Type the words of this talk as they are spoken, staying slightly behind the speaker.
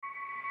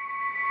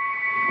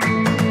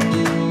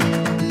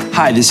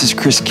Hi, this is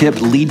Chris Kipp,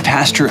 lead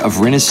pastor of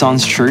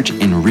Renaissance Church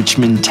in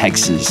Richmond,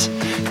 Texas.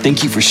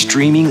 Thank you for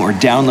streaming or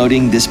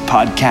downloading this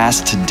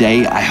podcast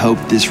today. I hope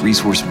this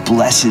resource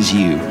blesses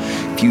you.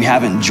 If you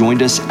haven't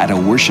joined us at a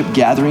worship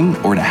gathering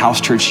or at a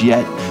house church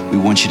yet, we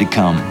want you to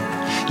come.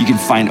 You can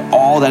find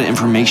all that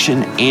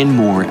information and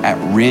more at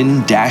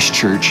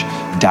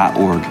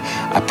ren-church.org.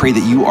 I pray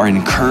that you are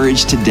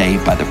encouraged today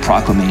by the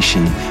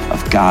proclamation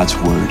of God's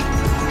word.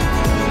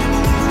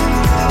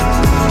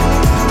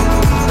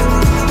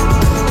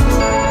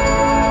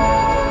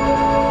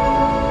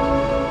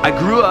 I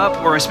grew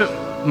up, or I spent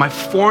my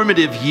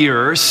formative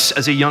years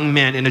as a young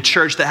man in a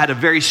church that had a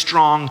very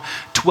strong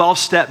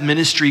 12-step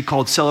ministry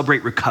called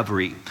Celebrate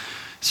Recovery.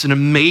 It's an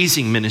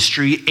amazing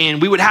ministry,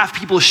 and we would have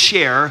people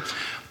share,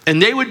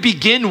 and they would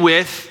begin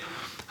with,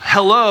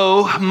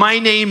 hello, my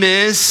name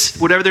is,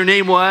 whatever their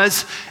name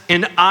was,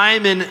 and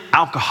I'm an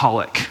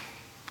alcoholic,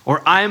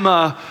 or I'm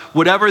a,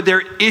 whatever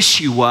their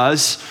issue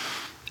was,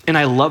 and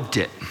I loved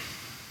it.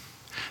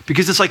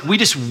 Because it's like we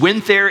just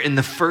went there in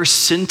the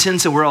first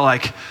sentence, and we're all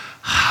like,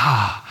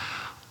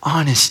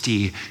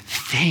 honesty,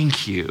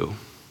 thank you.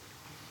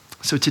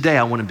 So today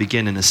I want to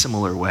begin in a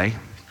similar way.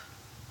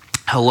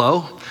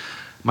 Hello,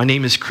 my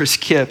name is Chris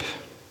Kipp,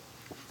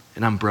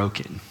 and I'm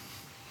broken.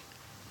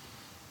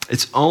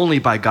 It's only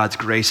by God's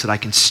grace that I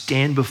can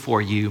stand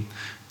before you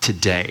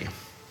today.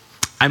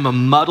 I'm a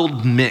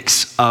muddled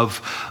mix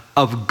of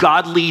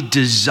godly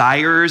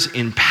desires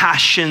and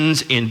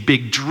passions and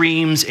big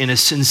dreams and a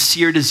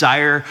sincere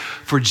desire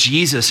for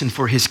Jesus and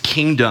for his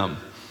kingdom.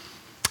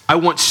 I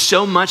want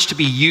so much to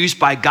be used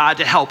by God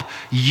to help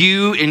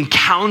you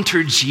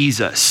encounter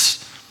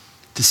Jesus,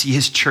 to see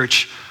his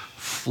church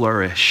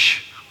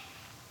flourish.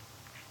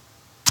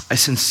 I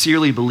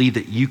sincerely believe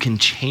that you can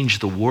change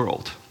the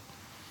world.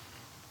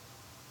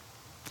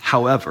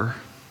 However,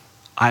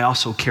 I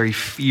also carry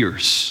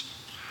fears,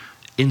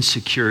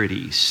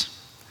 insecurities,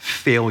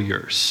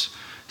 failures,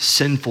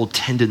 sinful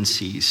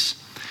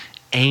tendencies,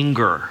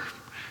 anger,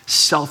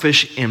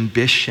 selfish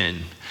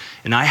ambition,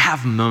 and I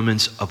have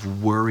moments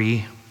of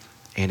worry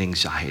and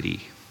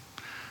anxiety.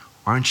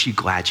 Aren't you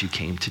glad you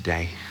came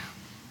today?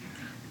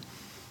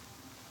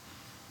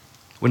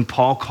 When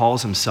Paul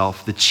calls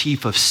himself the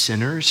chief of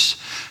sinners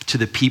to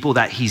the people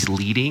that he's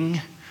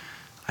leading,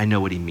 I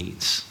know what he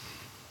means.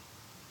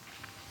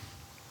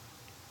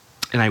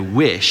 And I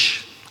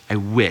wish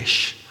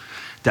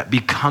that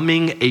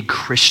becoming a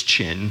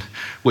Christian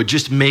would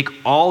just make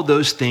all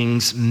those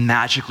things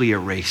magically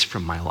erased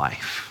from my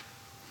life.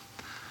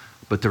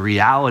 But the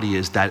reality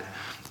is that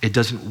it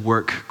doesn't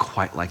work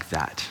quite like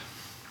that.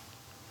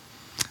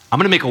 I'm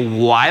gonna make a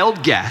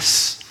wild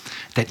guess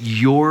that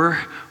you're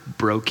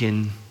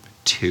broken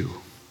too.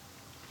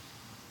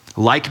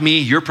 Like me,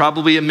 you're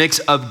probably a mix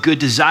of good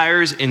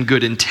desires and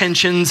good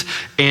intentions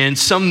and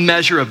some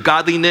measure of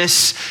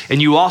godliness,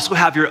 and you also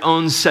have your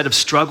own set of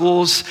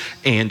struggles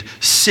and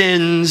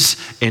sins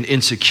and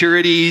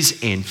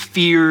insecurities and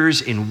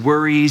fears and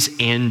worries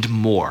and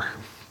more.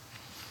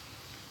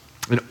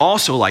 And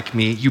also like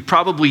me, you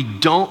probably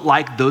don't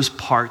like those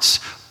parts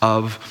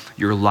of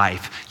your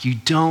life. You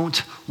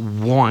don't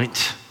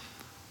want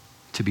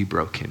to be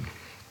broken.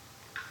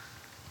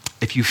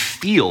 If you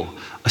feel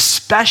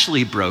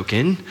especially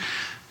broken,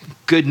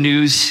 good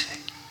news,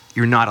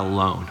 you're not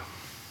alone.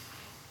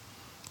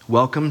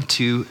 Welcome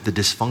to the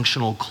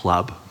dysfunctional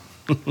club.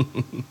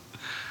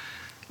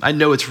 I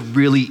know it's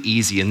really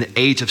easy in the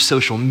age of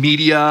social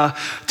media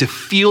to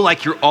feel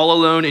like you're all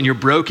alone in your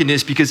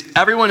brokenness because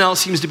everyone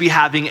else seems to be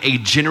having a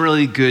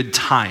generally good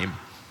time.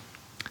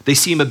 They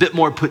seem a bit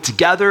more put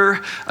together,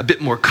 a bit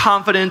more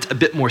confident, a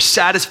bit more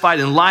satisfied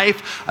in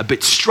life, a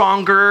bit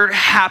stronger,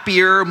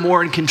 happier,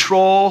 more in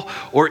control,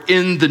 or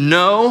in the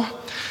know,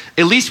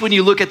 at least when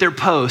you look at their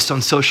posts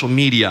on social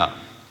media.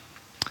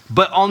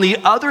 But on the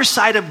other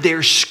side of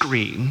their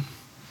screen,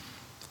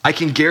 I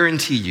can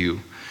guarantee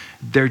you,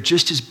 they're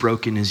just as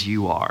broken as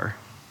you are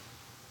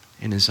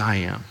and as I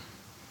am.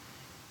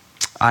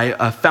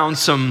 I found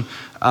some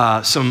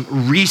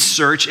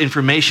research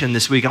information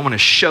this week I want to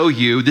show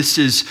you. This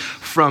is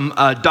from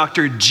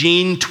Dr.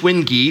 Jean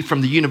Twenge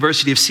from the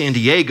University of San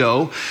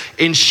Diego,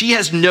 and she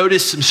has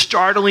noticed some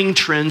startling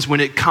trends when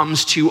it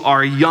comes to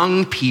our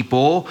young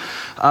people,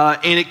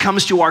 and it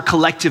comes to our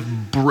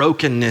collective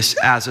brokenness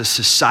as a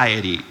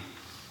society.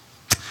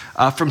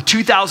 From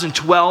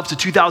 2012 to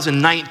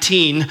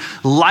 2019,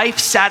 life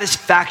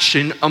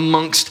satisfaction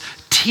amongst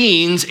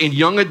teens and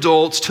young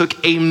adults took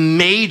a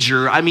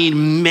major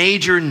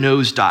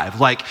nosedive.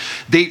 Like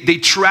they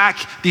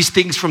track these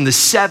things from the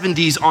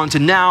 70s on to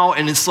now,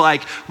 and it's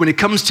like when it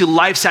comes to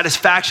life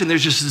satisfaction,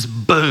 there's just this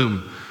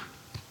boom,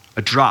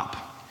 a drop.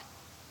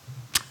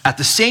 At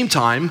the same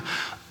time,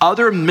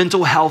 other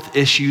mental health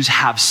issues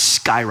have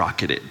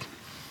skyrocketed.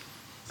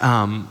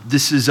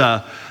 This is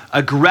a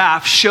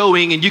graph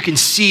showing, and you can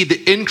see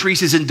the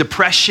increases in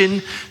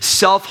depression,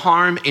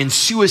 self-harm, and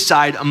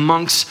suicide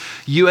amongst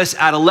U.S.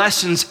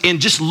 adolescents. And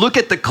just look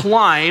at the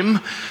climb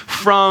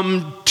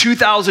from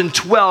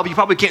 2012. You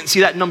probably can't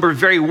see that number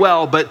very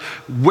well, but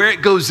where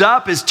it goes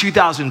up is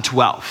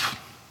 2012.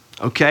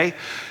 okay?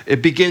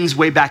 It begins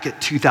way back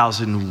at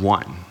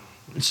 2001.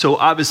 So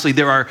obviously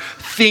there are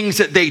things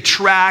that they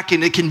track,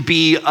 and it can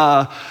be,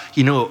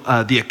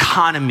 the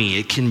economy.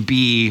 It can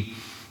be,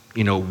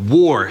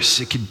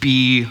 wars. It could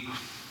be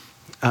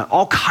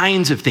all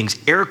kinds of things,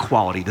 air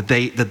quality that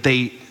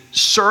they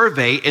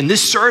survey. And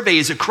this survey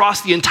is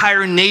across the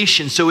entire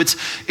nation. So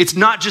it's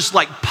not just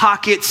like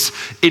pockets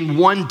in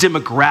one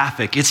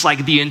demographic. It's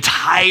like the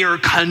entire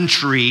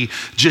country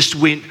just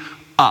went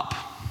up.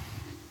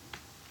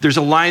 There's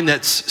a line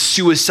that's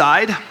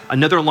suicide,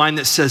 another line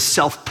that says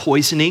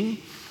self-poisoning,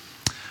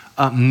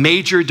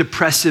 major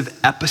depressive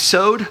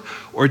episode,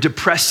 or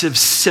depressive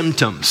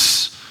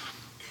symptoms.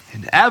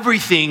 And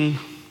everything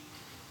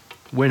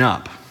went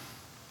up.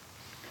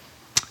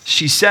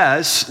 She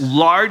says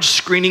large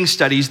screening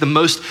studies, the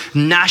most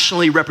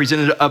nationally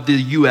representative of the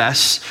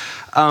US,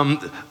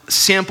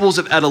 samples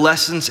of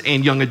adolescents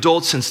and young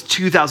adults since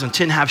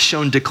 2010 have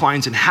shown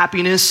declines in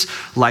happiness,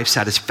 life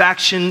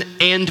satisfaction,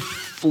 and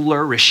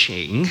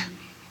flourishing,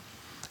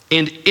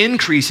 and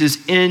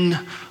increases in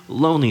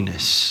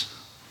loneliness,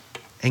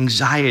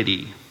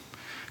 anxiety,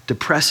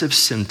 depressive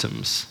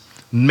symptoms,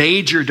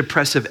 major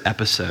depressive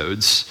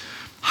episodes,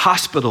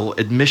 hospital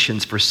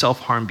admissions for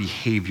self-harm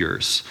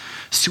behaviors,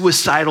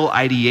 suicidal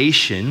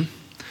ideation,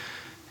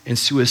 and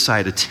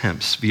suicide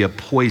attempts via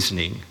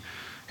poisoning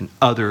and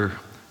other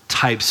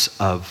types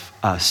of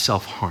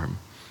self-harm.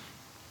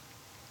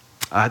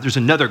 There's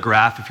another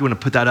graph, if you want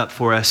to put that up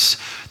for us,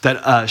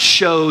 that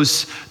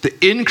shows the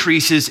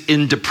increases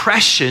in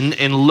depression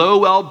and low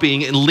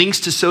well-being and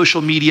links to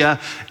social media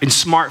and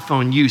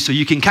smartphone use. So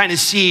you can kind of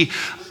see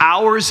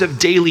hours of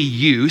daily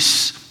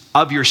use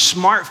of your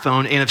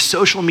smartphone and of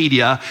social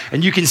media,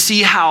 and you can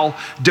see how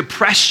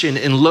depression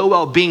and low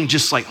well-being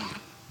just like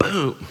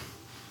boom.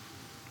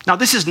 Now,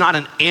 this is not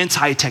an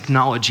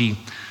anti-technology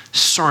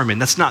sermon.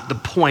 That's not the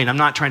point. I'm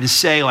not trying to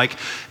say like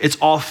it's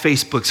all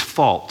Facebook's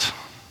fault.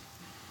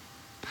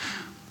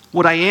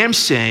 What I am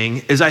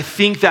saying is I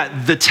think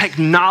that the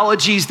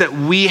technologies that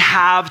we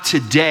have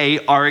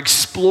today are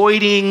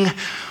exploiting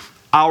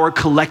our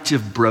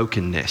collective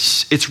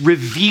brokenness. It's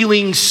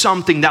revealing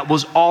something that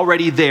was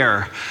already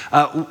there.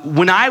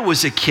 When I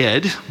was a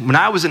kid, when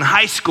I was in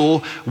high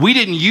school, we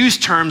didn't use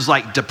terms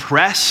like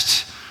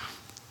depressed,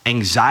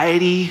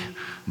 anxiety,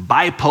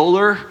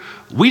 bipolar.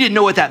 We didn't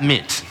know what that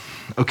meant,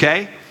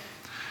 okay?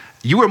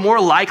 You were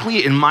more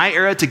likely in my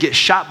era to get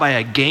shot by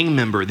a gang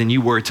member than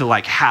you were to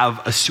like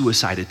have a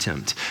suicide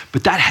attempt.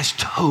 But that has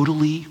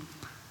totally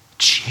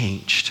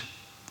changed.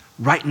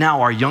 Right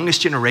now, our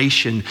youngest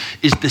generation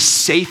is the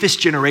safest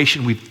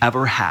generation we've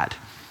ever had.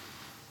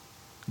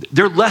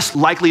 They're less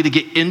likely to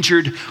get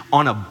injured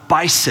on a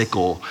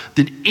bicycle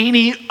than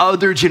any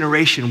other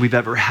generation we've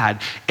ever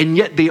had. And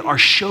yet they are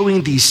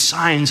showing these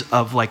signs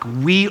of like,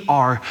 we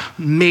are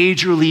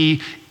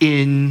majorly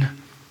in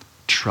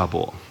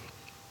trouble.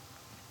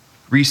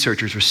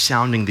 Researchers are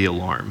sounding the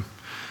alarm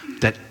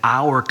that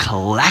our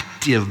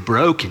collective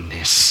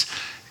brokenness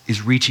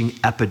is reaching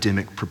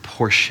epidemic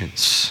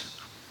proportions.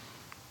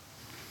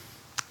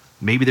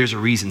 Maybe there's a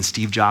reason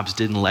Steve Jobs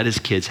didn't let his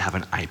kids have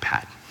an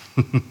iPad.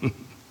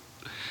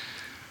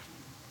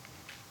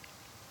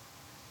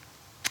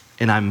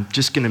 And I'm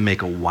just gonna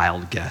make a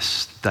wild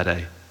guess that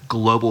a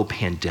global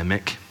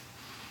pandemic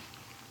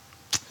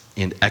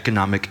and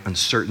economic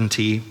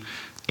uncertainty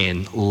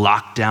and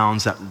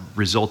lockdowns that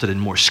resulted in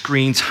more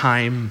screen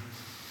time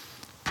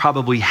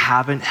probably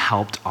haven't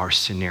helped our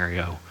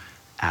scenario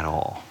at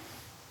all.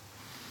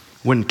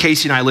 When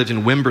Casey and I lived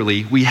in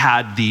Wimberley, we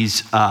had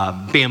these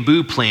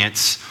bamboo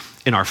plants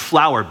in our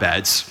flower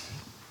beds.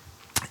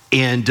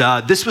 And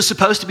this was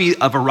supposed to be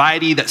a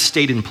variety that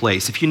stayed in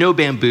place. If you know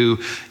bamboo,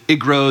 it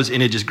grows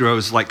and it just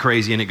grows like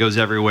crazy and it goes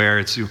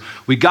everywhere.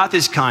 We got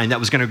this kind that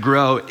was gonna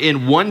grow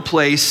in one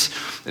place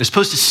and it's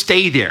supposed to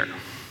stay there.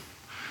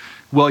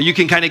 Well, you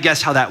can kind of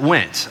guess how that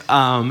went.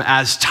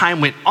 As time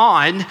went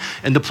on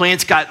and the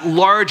plants got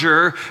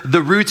larger,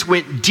 the roots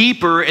went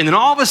deeper, and then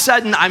all of a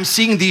sudden I'm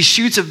seeing these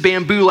shoots of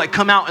bamboo like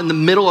come out in the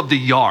middle of the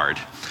yard.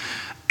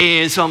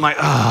 And so I'm like,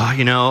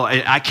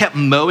 I kept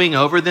mowing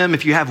over them.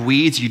 If you have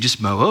weeds, you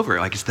just mow over.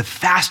 Like it's the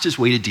fastest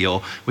way to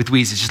deal with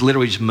weeds. It's just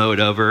literally just mow it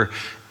over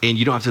and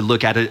you don't have to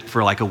look at it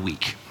for like a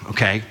week,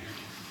 okay?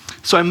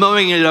 So I'm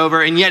mowing it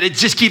over, and yet it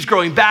just keeps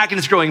growing back, and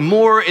it's growing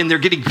more, and they're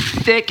getting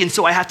thick, and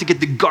so I have to get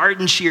the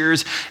garden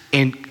shears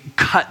and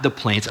cut the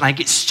plants. And I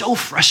get so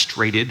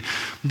frustrated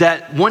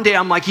that one day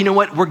I'm like, you know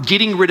what? We're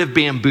getting rid of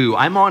bamboo.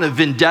 I'm on a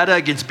vendetta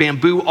against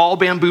bamboo. All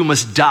bamboo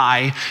must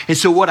die. And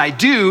so what I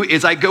do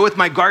is I go with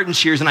my garden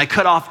shears, and I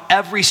cut off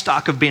every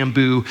stalk of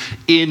bamboo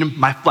in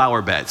my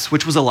flower beds,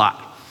 which was a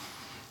lot.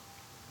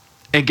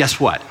 And guess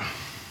what?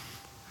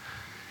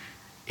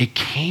 It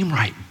came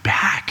right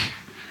back.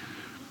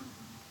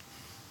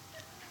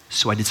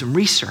 So I did some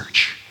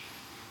research,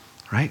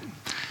 right?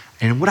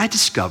 And what I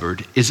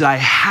discovered is that I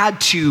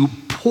had to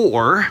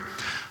pour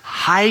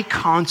high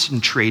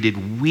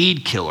concentrated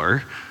weed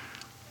killer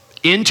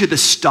into the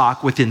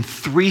stalk within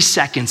 3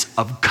 seconds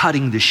of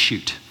cutting the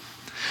shoot.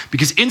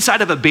 Because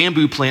inside of a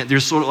bamboo plant,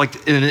 there's sort of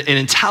like an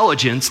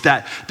intelligence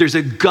that there's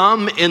a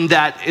gum in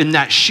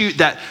that shoot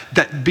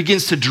that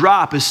begins to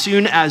drop as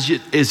soon as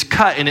it is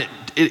cut, and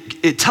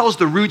it tells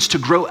the roots to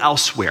grow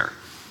elsewhere.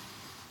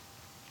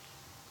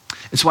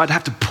 And so I'd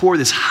have to pour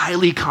this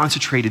highly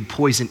concentrated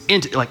poison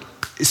into it, like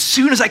as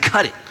soon as I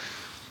cut it,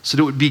 so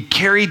that it would be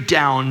carried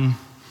down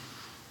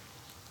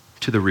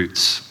to the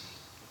roots.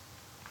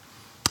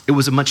 It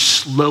was a much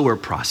slower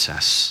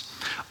process,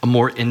 a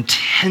more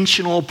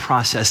intentional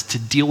process to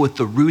deal with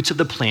the roots of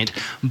the plant,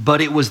 but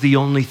it was the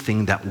only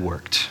thing that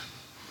worked.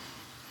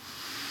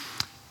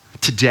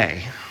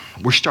 Today,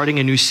 we're starting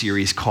a new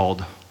series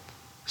called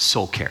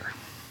Soul Care.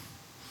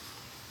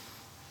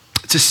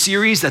 It's a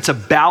series that's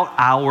about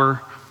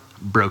our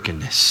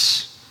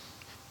brokenness.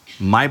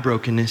 My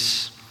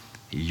brokenness,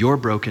 your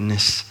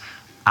brokenness,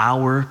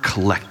 our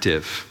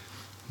collective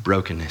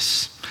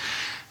brokenness.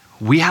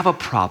 We have a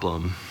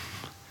problem,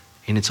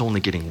 and it's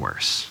only getting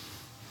worse.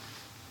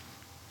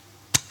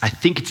 I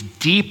think it's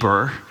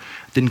deeper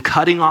than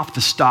cutting off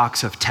the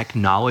stalks of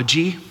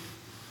technology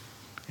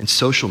and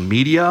social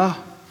media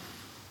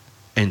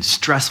and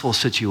stressful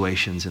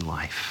situations in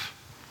life.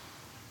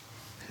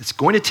 It's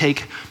going to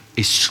take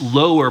a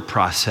slower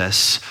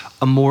process,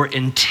 a more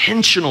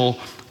intentional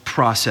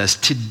process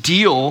to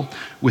deal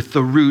with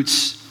the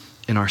roots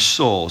in our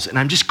souls. And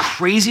I'm just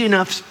crazy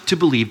enough to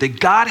believe that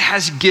God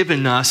has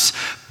given us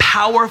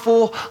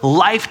powerful,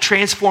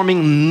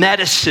 life-transforming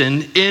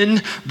medicine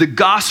in the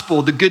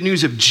gospel, the good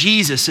news of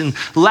Jesus. And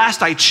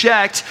last I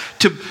checked,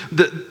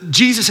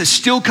 Jesus has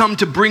still come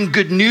to bring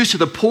good news to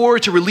the poor,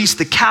 to release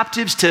the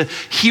captives, to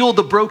heal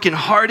the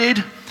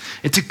brokenhearted,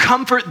 and to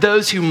comfort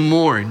those who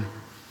mourn,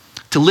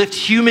 to lift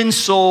human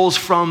souls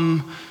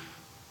from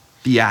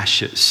the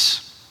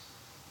ashes.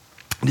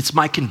 And it's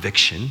my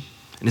conviction,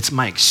 and it's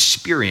my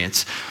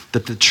experience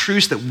that the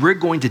truths that we're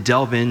going to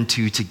delve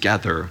into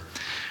together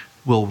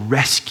will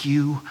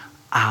rescue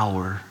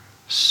our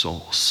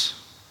souls.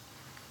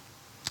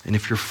 And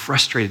if you're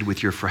frustrated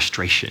with your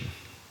frustration,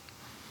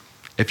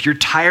 if you're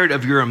tired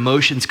of your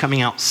emotions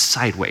coming out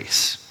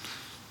sideways,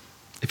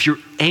 if you're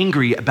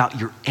angry about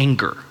your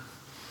anger,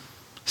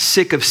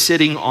 sick of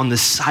sitting on the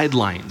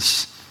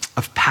sidelines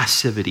of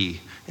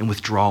passivity and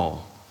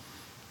withdrawal,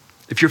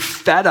 if you're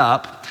fed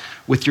up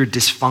with your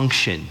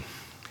dysfunction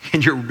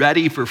and you're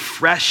ready for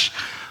fresh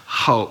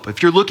hope,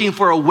 if you're looking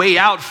for a way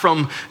out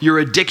from your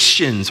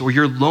addictions or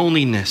your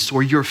loneliness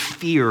or your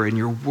fear and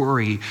your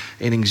worry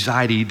and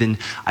anxiety, then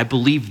I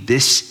believe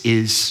this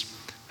is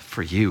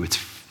for you.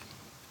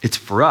 It's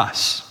for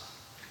us.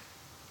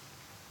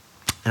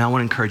 And I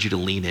want to encourage you to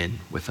lean in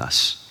with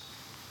us.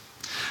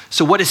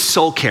 So what is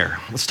soul care?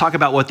 Let's talk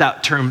about what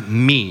that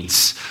term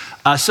means.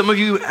 Some of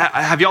you,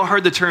 have y'all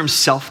heard the term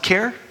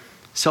self-care?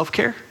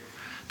 Self-care?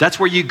 That's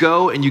where you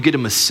go and you get a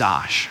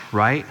massage,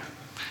 right?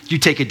 You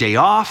take a day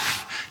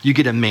off, you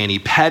get a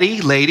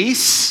mani-pedi,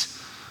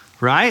 ladies,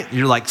 right?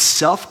 You're like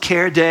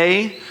self-care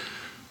day,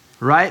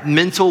 right?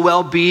 Mental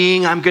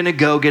well-being, I'm gonna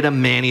go get a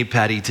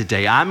mani-pedi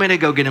today. I'm gonna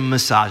go get a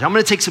massage. I'm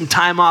gonna take some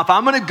time off.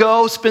 I'm gonna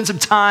go spend some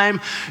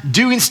time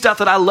doing stuff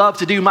that I love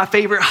to do, my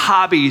favorite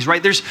hobbies,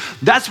 right?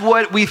 That's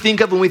what we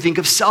think of when we think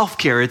of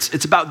self-care.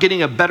 It's about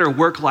getting a better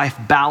work-life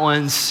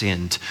balance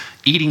and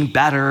eating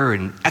better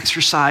and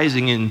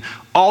exercising and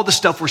all the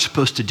stuff we're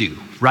supposed to do,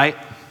 right?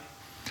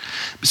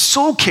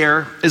 Soul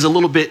care is a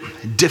little bit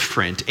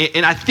different.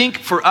 And I think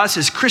for us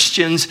as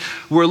Christians,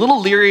 we're a little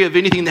leery of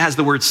anything that has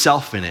the word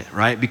self in it,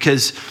 right?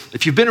 Because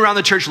if you've been around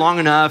the church long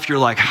enough, you're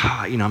like,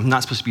 I'm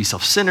not supposed to be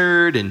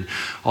self-centered and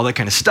all that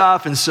kind of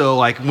stuff. And so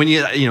like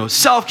when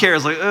self-care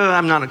is like,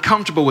 I'm not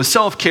comfortable with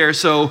self-care.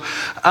 So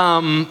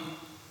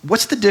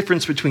what's the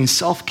difference between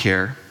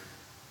self-care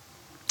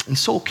and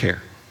soul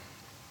care?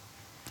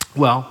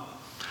 Well,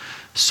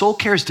 soul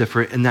care is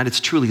different in that it's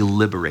truly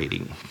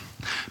liberating.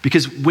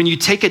 Because when you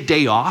take a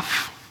day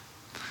off,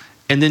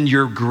 and then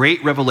your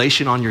great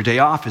revelation on your day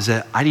off is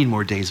that I need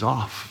more days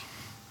off.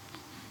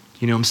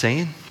 You know what I'm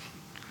saying?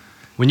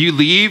 When you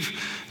leave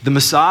the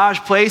massage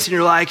place and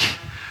you're like,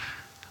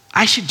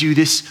 I should do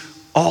this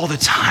all the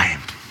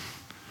time.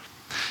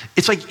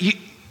 It's like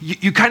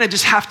you kind of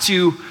just have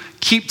to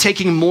keep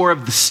taking more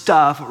of the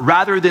stuff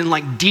rather than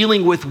like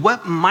dealing with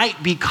what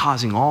might be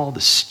causing all the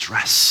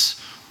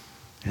stress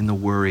and the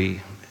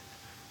worry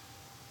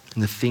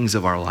and the things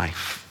of our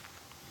life.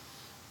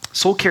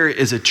 Soul care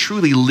is a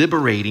truly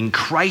liberating,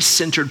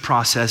 Christ-centered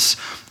process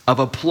of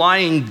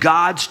applying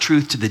God's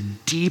truth to the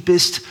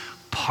deepest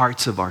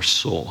parts of our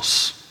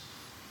souls.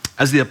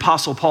 As the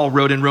Apostle Paul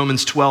wrote in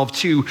Romans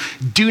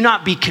 12:2, do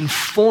not be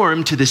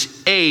conformed to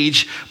this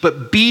age,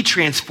 but be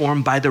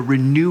transformed by the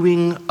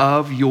renewing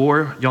of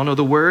y'all know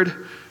the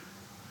word?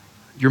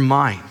 Your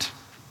mind.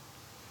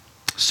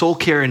 Soul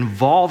care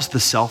involves the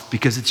self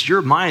because it's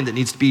your mind that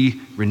needs to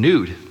be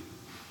renewed.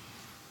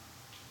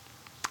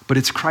 But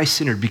it's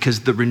Christ-centered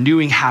because the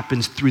renewing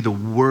happens through the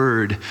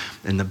word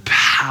and the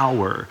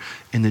power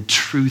and the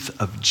truth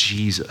of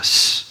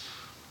Jesus.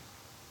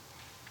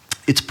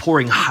 It's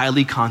pouring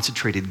highly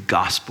concentrated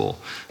gospel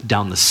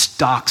down the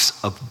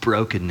stalks of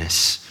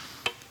brokenness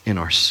in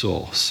our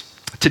souls.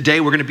 Today,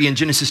 we're going to be in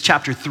Genesis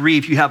chapter 3.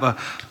 If you have a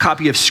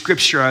copy of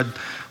Scripture, I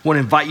want to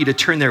invite you to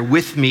turn there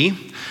with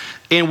me.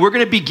 And we're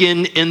going to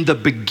begin in the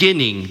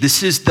beginning.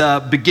 This is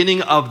the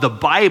beginning of the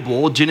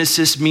Bible.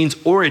 Genesis means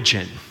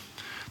origin.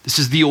 This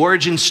is the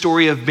origin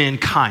story of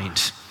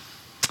mankind.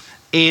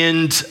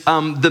 And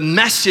the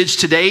message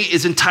today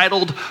is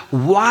entitled,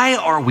 Why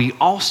Are We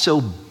All So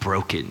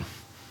Broken?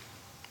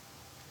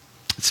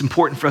 It's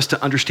important for us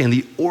to understand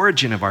the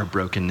origin of our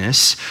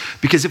brokenness,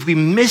 because if we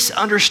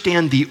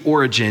misunderstand the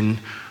origin,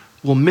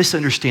 we'll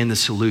misunderstand the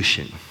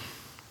solution.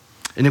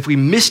 And if we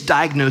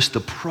misdiagnose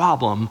the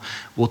problem,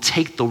 we'll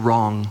take the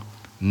wrong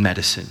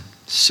medicine.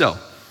 So,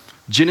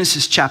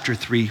 Genesis chapter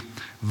 3,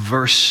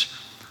 verse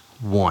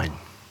 1.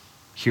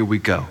 Here we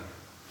go.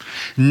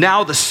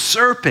 Now the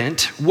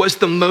serpent was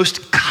the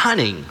most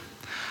cunning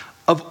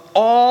of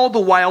all the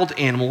wild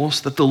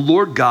animals that the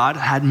Lord God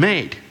had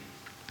made.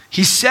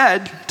 He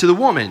said to the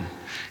woman,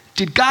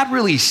 "Did God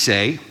really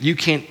say you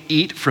can't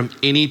eat from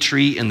any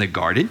tree in the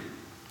garden?"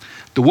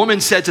 The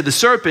woman said to the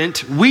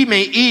serpent, "We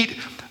may eat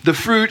the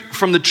fruit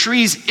from the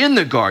trees in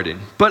the garden,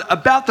 but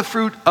about the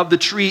fruit of the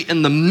tree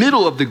in the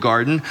middle of the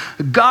garden,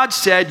 God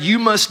said you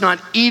must not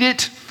eat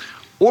it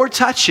or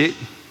touch it,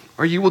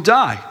 or you will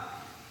die."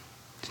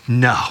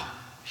 "No,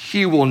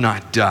 he will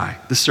not die,"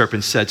 the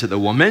serpent said to the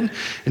woman.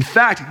 "In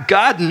fact,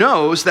 God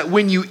knows that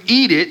when you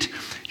eat it,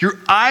 your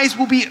eyes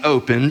will be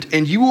opened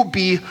and you will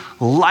be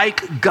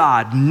like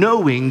God,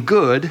 knowing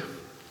good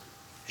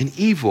and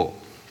evil."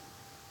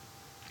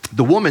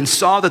 The woman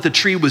saw that the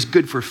tree was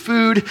good for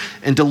food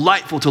and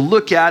delightful to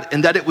look at,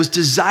 and that it was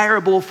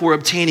desirable for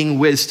obtaining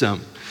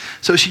wisdom.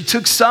 So she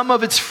took some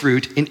of its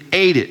fruit and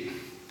ate it.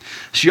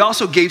 She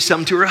also gave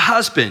some to her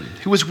husband,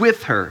 who was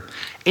with her,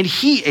 and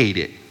he ate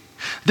it.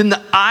 Then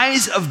the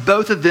eyes of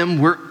both of them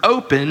were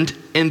opened,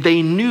 and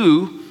they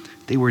knew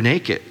they were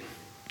naked.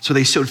 So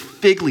they sewed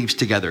fig leaves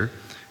together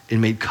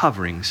and made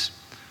coverings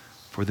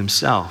for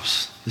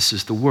themselves. This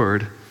is the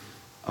word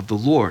of the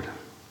Lord.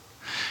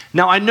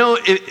 Now, I know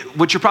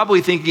what you're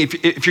probably thinking.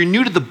 If you're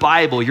new to the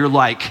Bible, you're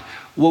like,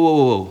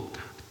 whoa.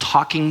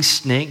 Talking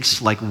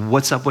snakes, like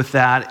what's up with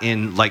that?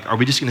 And like, are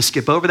we just gonna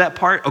skip over that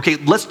part? Okay,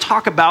 let's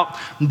talk about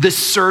the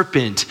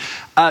serpent.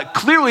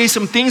 Clearly,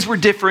 some things were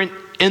different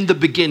in the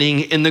beginning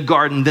in the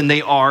garden than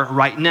they are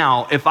right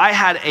now. If I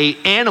had an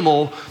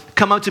animal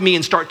come up to me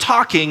and start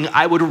talking,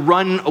 I would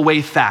run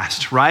away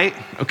fast, right?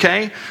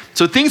 Okay?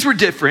 So things were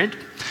different,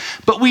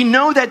 but we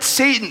know that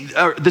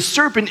the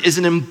serpent is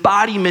an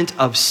embodiment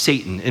of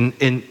Satan.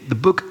 In the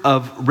book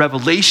of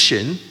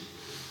Revelation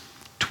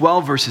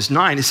 12 verses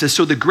 9, it says,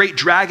 "So the great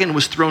dragon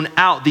was thrown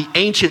out, the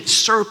ancient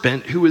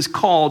serpent who is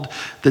called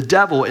the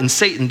devil and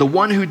Satan, the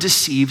one who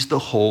deceives the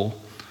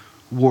whole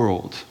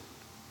world."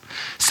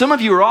 Some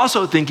of you are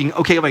also thinking,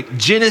 okay, like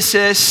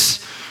Genesis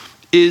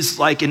is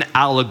like an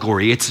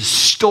allegory. It's a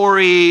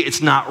story.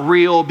 It's not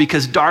real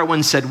because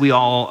Darwin said we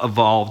all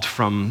evolved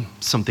from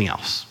something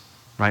else,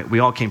 right? We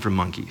all came from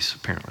monkeys,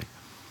 apparently.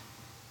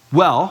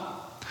 Well,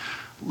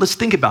 let's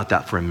think about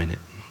that for a minute.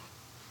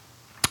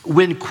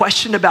 When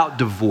questioned about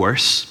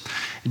divorce,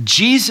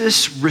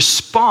 Jesus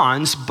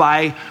responds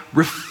by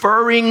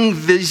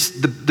referring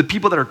the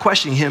people that are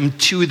questioning him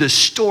to the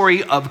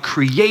story of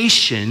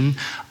creation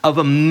of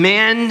a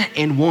man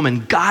and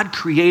woman. God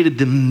created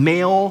them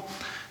male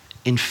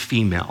and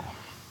female.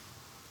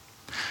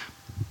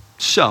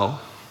 So,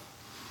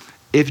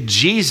 if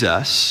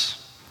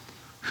Jesus,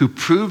 who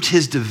proved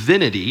his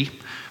divinity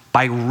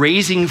by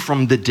raising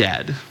from the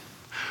dead,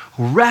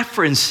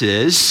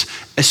 references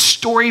a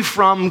story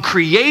from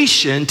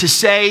creation to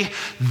say,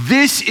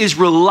 this is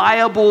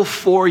reliable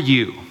for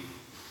you,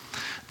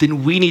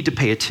 then we need to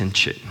pay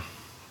attention.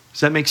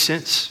 Does that make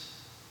sense?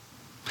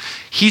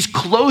 He's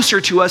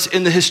closer to us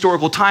in the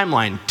historical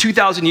timeline.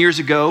 2,000 years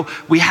ago,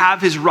 we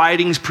have his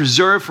writings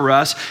preserved for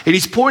us, and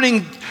he's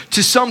pointing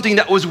to something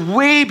that was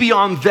way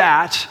beyond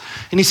that.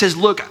 And he says,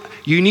 look,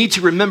 you need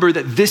to remember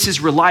that this is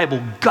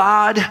reliable.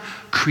 God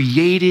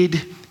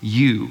created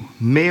you,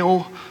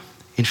 male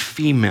and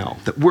female,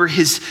 that we're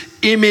his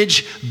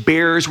image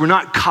bearers. We're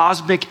not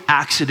cosmic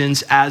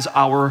accidents as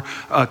our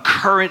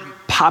current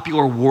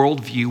popular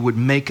worldview would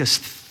make us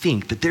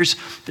think, that there's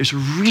a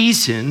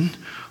reason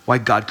why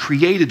God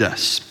created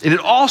us. And it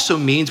also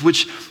means,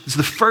 which is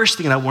the first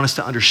thing that I want us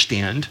to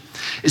understand,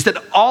 is that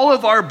all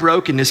of our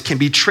brokenness can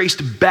be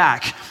traced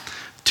back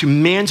to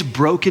man's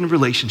broken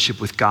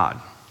relationship with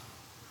God.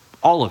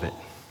 All of it.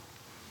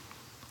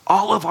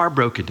 All of our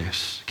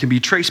brokenness can be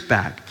traced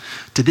back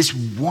to this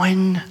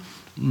one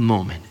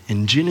moment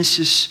in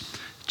Genesis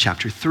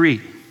chapter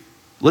 3.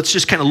 Let's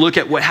just kind of look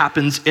at what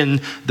happens in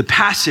the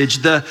passage.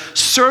 The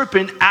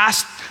serpent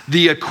asked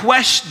the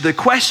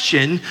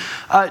question,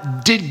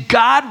 did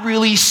God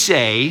really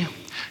say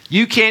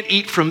you can't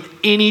eat from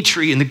any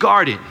tree in the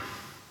garden?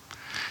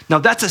 Now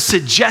that's a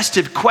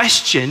suggestive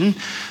question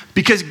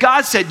because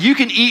God said you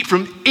can eat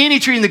from any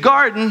tree in the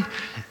garden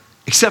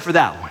except for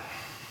that one.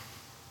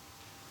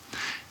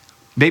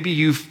 Maybe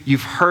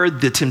you've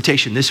heard the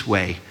temptation this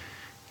way.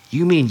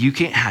 You mean you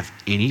can't have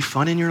any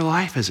fun in your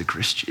life as a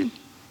Christian?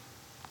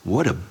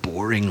 What a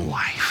boring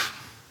life.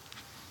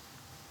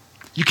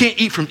 You can't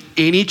eat from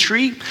any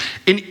tree.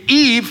 And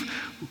Eve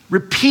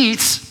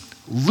repeats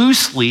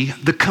loosely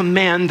the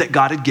command that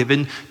God had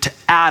given to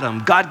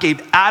Adam. God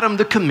gave Adam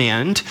the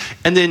command,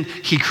 and then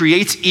he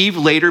creates Eve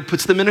later,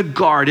 puts them in a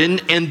garden,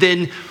 and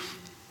then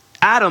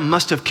Adam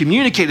must have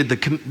communicated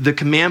the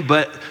command,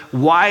 but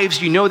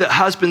wives, you know that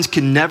husbands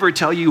can never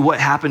tell you what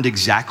happened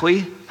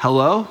exactly.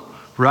 Hello?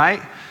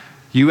 Right?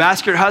 You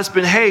ask your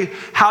husband, hey,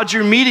 how'd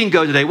your meeting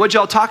go today? What'd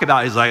y'all talk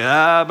about? He's like,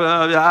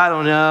 I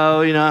don't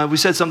know. We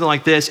said something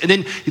like this. And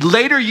then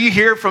later you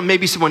hear from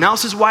maybe someone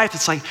else's wife.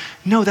 It's like,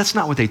 no, that's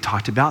not what they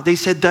talked about. They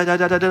said da, da,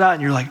 da, da, da, da.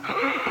 And you're like,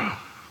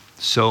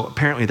 so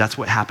apparently that's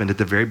what happened at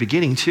the very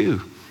beginning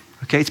too.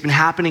 Okay, it's been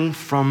happening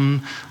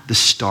from the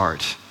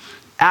start.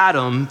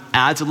 Adam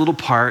adds a little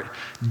part,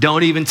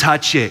 don't even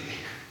touch it,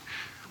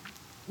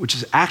 which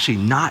is actually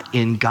not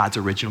in God's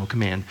original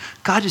command.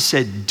 God just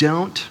said,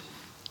 don't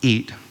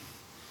eat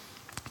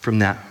from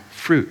that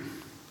fruit.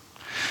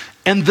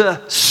 And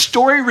the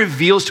story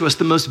reveals to us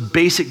the most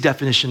basic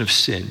definition of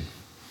sin.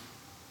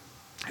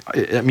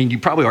 I mean, you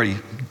probably already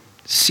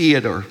see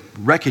it or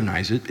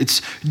recognize it.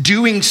 It's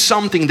doing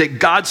something that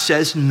God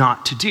says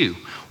not to do.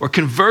 Or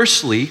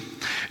conversely,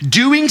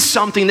 doing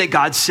something that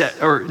God said,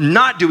 or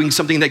not doing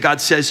something that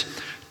God says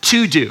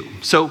to do.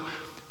 So,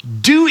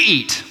 do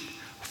eat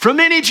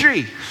from any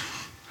tree,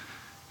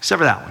 except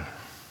for that one.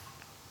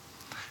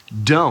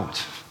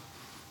 Don't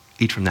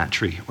eat from that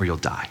tree or you'll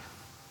die.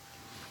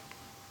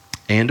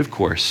 And of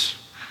course,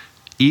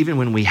 even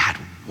when we had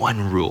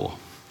one rule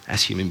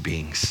as human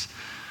beings,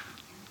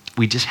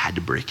 we just had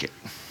to break it.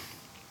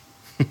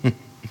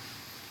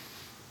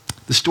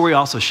 The story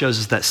also shows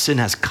us that sin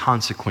has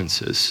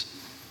consequences.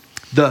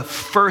 The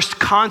first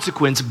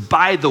consequence,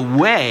 by the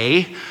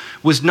way,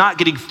 was not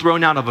getting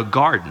thrown out of a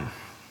garden.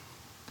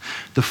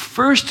 The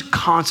first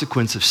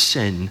consequence of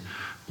sin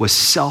was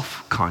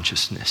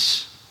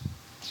self-consciousness.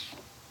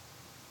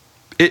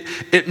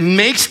 It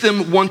makes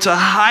them want to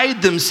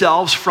hide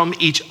themselves from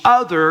each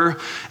other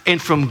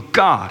and from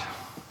God.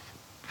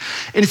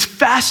 And it's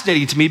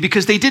fascinating to me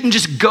because they didn't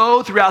just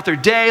go throughout their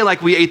day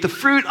like we ate the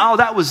fruit. Oh,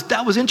 that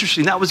was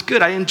interesting. That was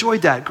good. I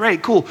enjoyed that.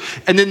 Great, cool.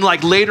 And then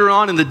like later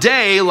on in the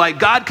day, like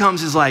God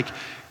comes is like,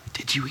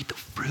 did you eat the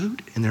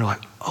fruit? And they're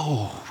like,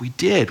 oh, we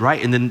did,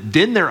 right? And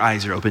then their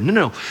eyes are open.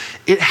 No.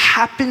 It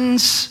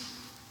happens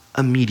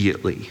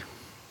immediately.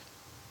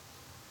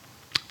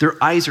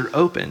 Their eyes are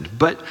opened,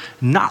 but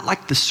not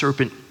like the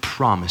serpent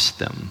promised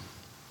them.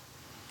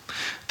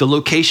 The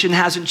location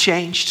hasn't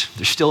changed.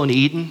 They're still in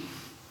Eden.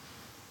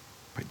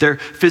 Their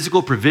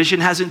physical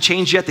provision hasn't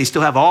changed yet. They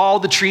still have all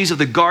the trees of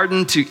the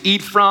garden to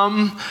eat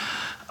from.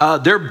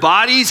 Their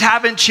bodies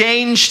haven't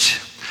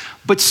changed,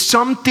 but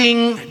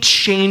something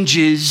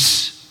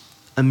changes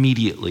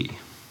immediately.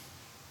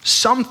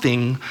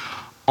 Something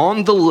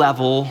on the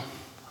level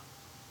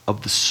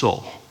of the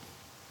soul.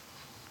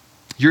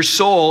 Your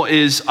soul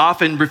is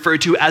often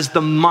referred to as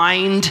the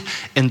mind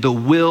and the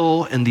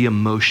will and the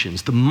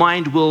emotions. The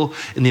mind, will,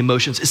 and the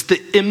emotions. It's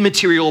the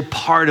immaterial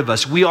part of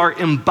us. We are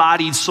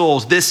embodied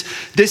souls. This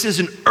is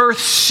an earth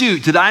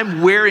suit that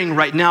I'm wearing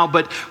right now,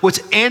 but what's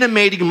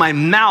animating my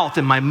mouth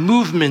and my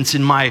movements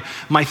and my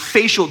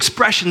facial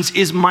expressions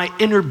is my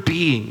inner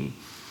being.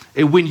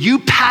 And when you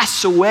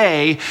pass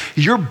away,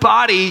 your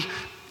body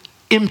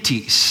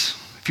empties.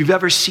 If you've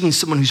ever seen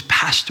someone who's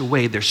passed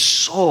away, their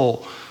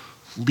soul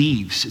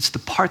leaves. It's the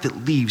part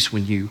that leaves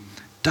when you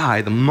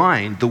die, the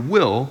mind, the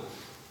will,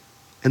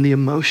 and the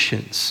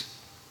emotions.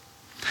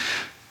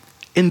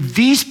 And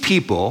these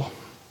people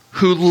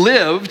who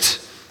lived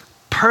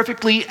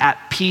perfectly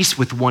at peace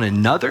with one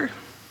another,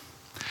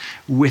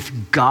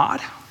 with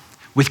God,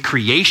 with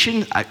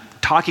creation,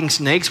 talking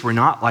snakes were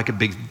not like a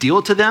big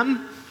deal to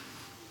them,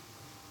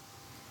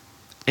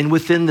 and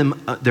within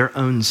them, their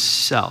own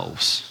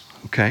selves,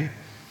 okay?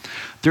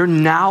 They're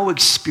now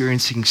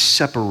experiencing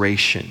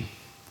separation,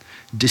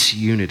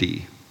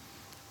 disunity,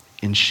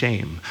 and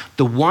shame.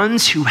 The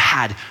ones who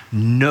had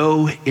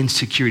no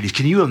insecurities.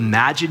 Can you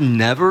imagine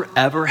never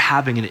ever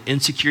having an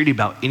insecurity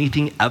about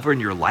anything ever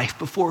in your life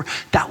before?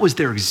 That was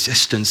their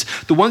existence.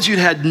 The ones who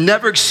had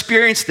never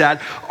experienced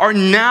that are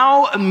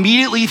now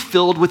immediately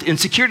filled with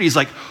insecurities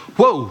like,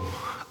 whoa,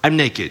 I'm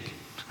naked.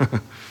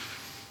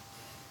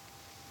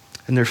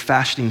 And they're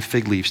fashioning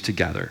fig leaves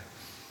together.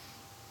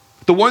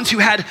 The ones who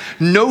had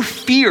no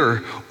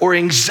fear or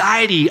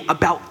anxiety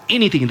about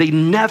anything. They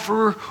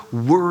never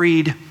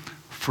worried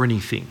for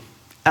anything,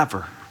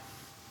 ever.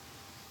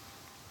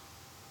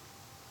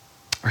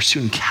 Are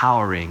soon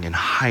cowering and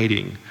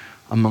hiding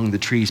among the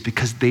trees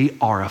because they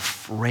are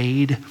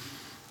afraid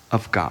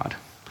of God.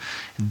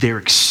 They're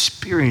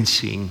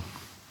experiencing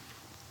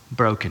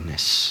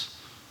brokenness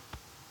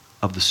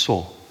of the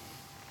soul.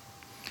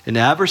 And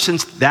ever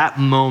since that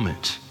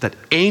moment, that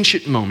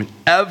ancient moment,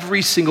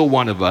 every single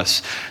one of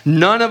us,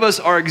 none of us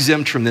are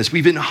exempt from this.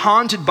 We've been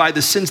haunted by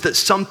the sense that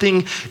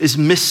something is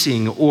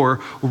missing or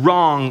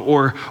wrong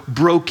or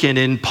broken.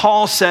 And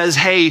Paul says,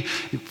 hey,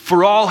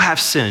 for all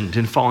have sinned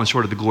and fallen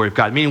short of the glory of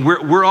God. Meaning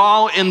we're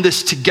all in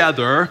this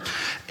together.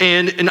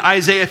 And in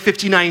Isaiah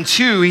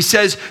 59:2, he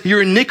says,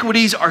 your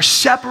iniquities are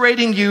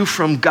separating you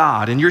from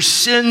God, and your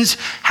sins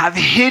have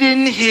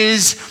hidden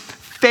his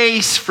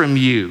face from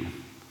you,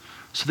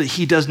 so that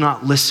he does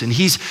not listen.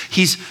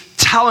 He's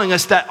telling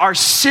us that our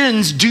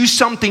sins do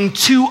something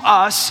to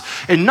us,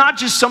 and not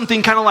just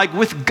something kind of like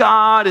with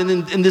God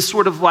and in this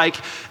sort of like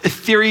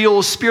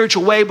ethereal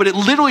spiritual way, but it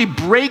literally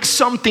breaks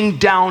something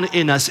down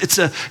in us. It's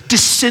a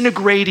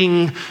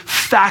disintegrating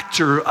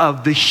factor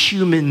of the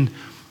human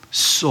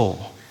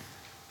soul.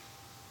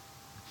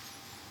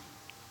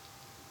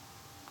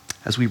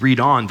 As we read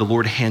on, the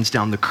Lord hands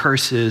down the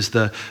curses,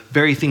 the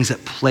very things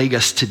that plague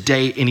us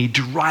today, and he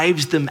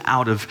drives them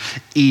out of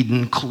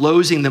Eden,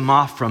 closing them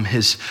off from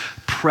his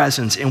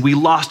presence. And we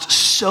lost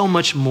so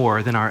much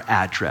more than our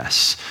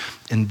address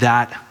in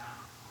that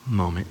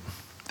moment.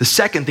 The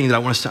second thing that I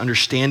want us to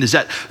understand is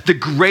that the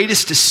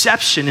greatest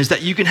deception is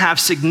that you can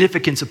have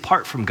significance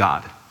apart from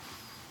God.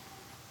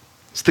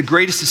 It's the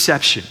greatest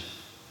deception.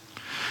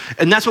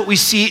 And that's what we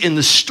see in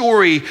the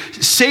story.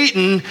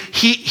 Satan,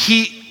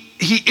 he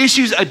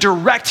issues a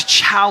direct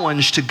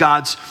challenge to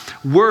God's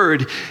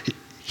word.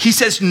 He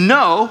says,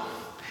 no,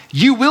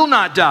 you will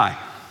not die.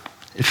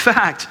 In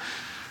fact,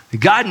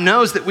 God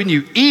knows that when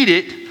you eat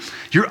it,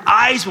 your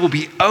eyes will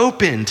be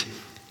opened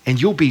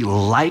and you'll be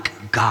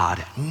like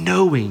God,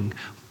 knowing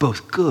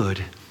both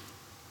good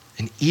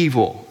and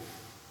evil.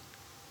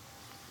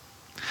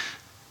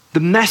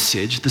 The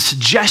message, the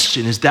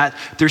suggestion is that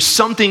there's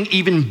something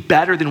even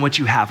better than what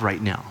you have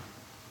right now.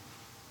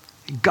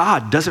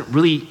 God doesn't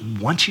really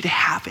want you to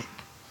have it.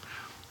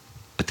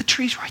 But the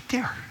tree's right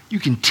there. You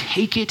can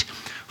take it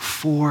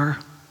for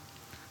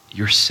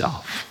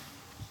yourself.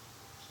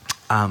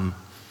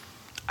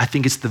 I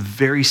think it's the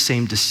very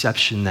same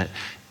deception that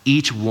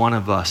each one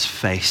of us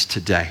face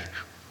today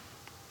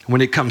when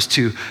it comes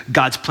to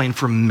God's plan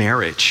for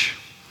marriage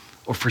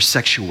or for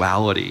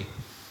sexuality.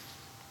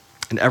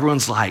 And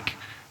everyone's like,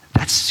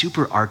 that's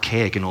super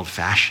archaic and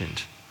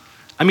old-fashioned.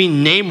 I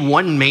mean, name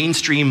one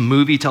mainstream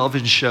movie,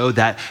 television show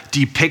that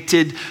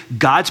depicted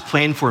God's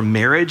plan for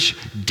marriage,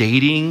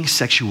 dating,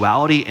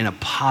 sexuality in a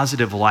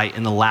positive light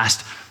in the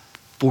last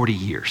 40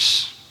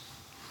 years.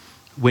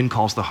 Wind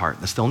Calls the Heart.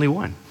 That's the only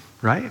one,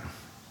 right?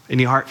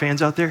 Any Heart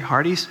fans out there?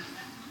 Hearties?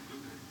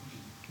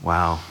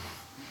 Wow.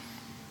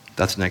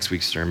 That's next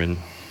week's sermon.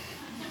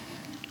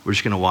 We're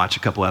just going to watch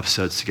a couple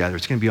episodes together.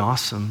 It's going to be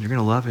awesome. You're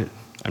going to love it.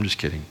 I'm just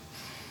kidding.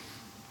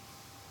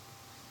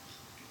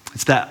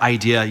 It's that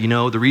idea,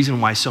 the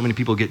reason why so many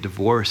people get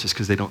divorced is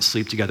because they don't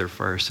sleep together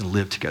first and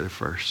live together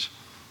first.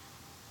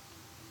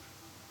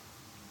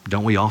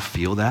 Don't we all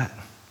feel that?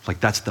 Like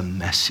that's the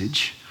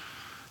message.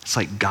 It's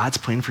like God's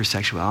plan for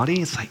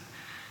sexuality. It's like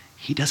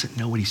he doesn't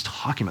know what he's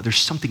talking about. There's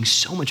something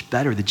so much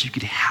better that you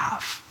could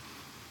have.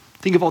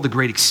 Think of all the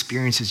great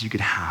experiences you could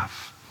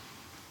have,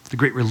 the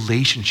great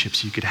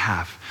relationships you could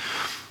have.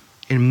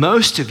 And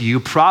most of you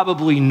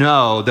probably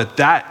know that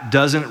that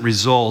doesn't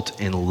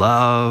result in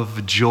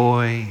love,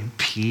 joy,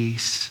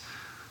 peace.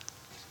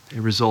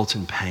 It results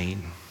in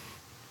pain,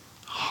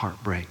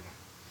 heartbreak,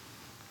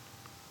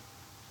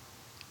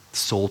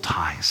 soul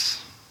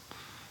ties,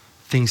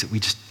 things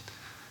that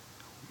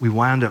we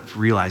wound up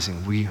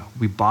realizing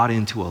we bought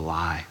into a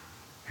lie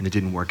and it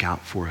didn't work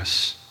out for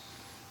us.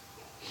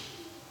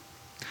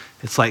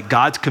 It's like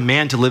God's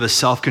command to live a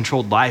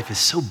self-controlled life is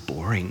so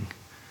boring.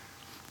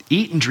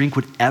 Eat and drink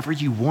whatever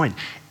you want.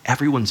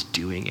 Everyone's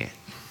doing it.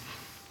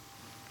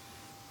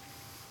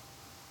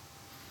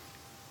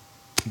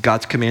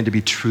 God's command to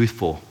be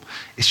truthful,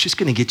 it's just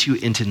going to get you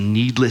into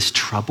needless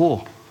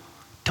trouble.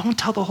 Don't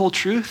tell the whole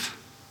truth.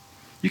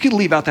 You can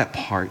leave out that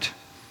part.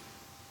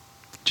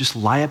 Just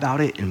lie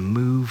about it and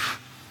move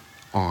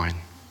on.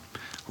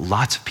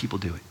 Lots of people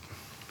do it.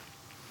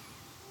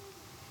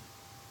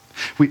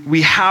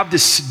 We have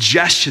this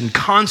suggestion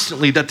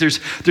constantly that there's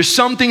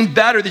something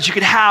better that you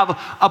could have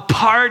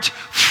apart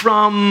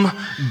from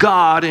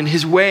God and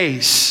his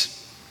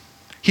ways.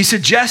 He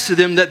suggests to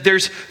them that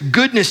there's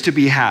goodness to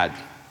be had.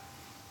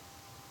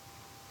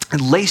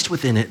 And laced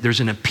within it,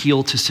 there's an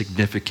appeal to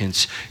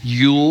significance.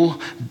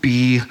 You'll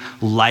be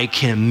like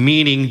him,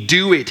 meaning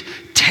do it,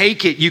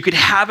 take it. You could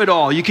have it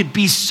all. You could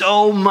be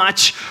so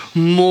much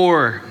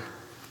more.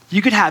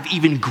 You could have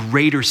even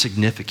greater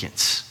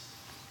significance.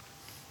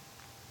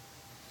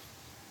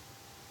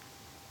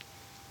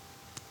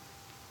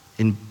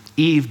 And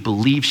Eve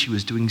believed she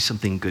was doing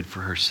something good for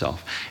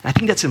herself. And I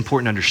think that's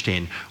important to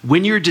understand.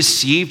 When you're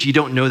deceived, you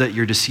don't know that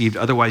you're deceived.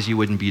 Otherwise, you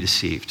wouldn't be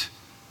deceived.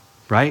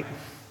 Right?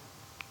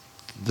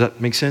 Does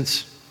that make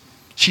sense?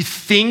 She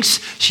thinks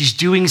she's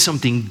doing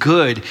something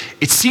good.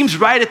 It seems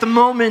right at the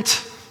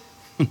moment.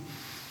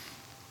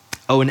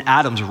 Oh, and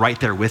Adam's right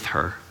there with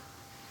her.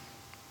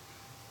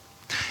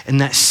 And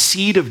that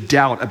seed of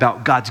doubt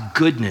about God's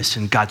goodness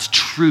and God's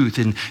truth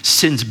and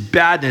sin's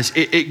badness,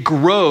 it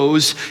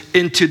grows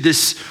into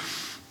this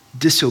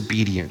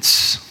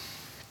disobedience.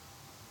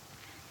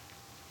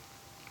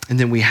 And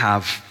then we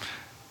have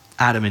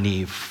Adam and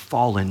Eve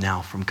fallen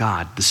now from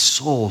God. The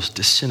souls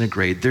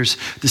disintegrate. There's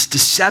this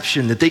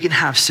deception that they can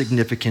have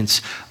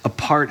significance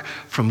apart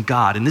from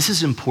God. And this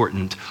is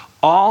important.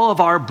 All of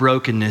our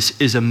brokenness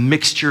is a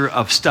mixture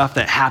of stuff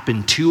that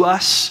happened to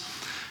us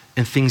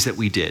and things that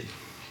we did.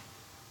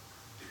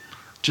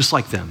 Just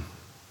like them.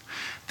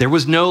 There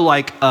was no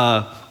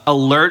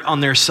alert on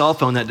their cell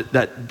phone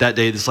that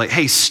day that's like,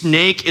 hey,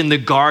 snake in the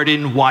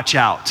garden, watch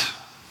out.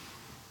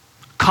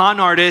 Con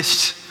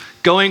artist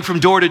going from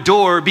door to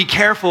door, be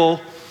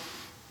careful.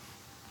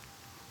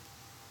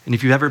 And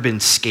if you've ever been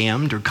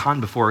scammed or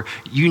conned before,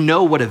 you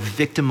know what a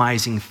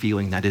victimizing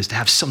feeling that is to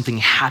have something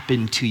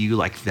happen to you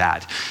like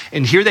that.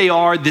 And here they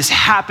are, this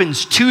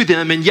happens to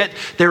them, and yet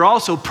they're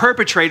also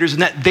perpetrators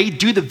in that they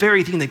do the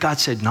very thing that God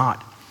said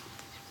not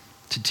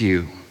to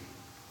do.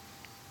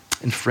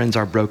 And friends,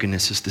 our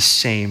brokenness is the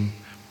same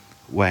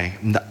way.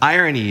 And the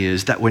irony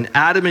is that when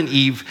Adam and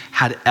Eve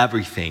had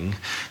everything,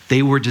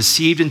 they were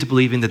deceived into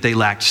believing that they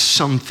lacked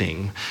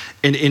something.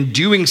 And in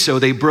doing so,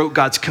 they broke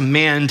God's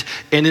command.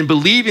 And in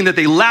believing that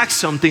they lacked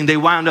something, they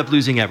wound up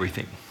losing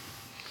everything.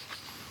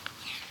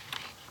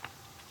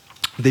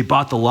 They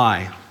bought the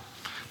lie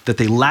that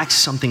they lacked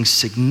something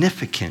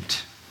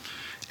significant.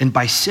 And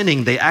by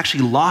sinning, they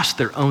actually lost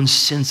their own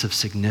sense of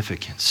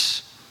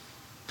significance.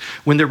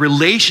 When their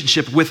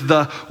relationship with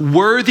the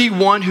worthy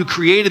one who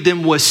created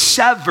them was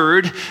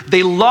severed,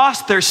 they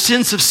lost their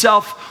sense of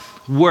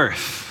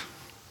self-worth.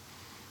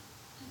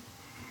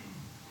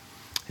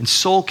 And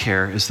soul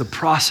care is the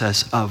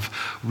process of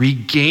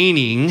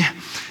regaining,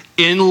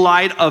 in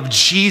light of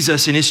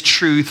Jesus and his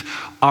truth,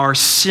 our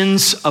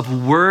sense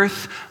of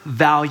worth,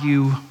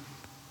 value,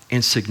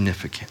 and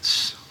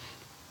significance.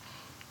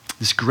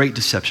 This great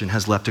deception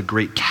has left a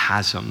great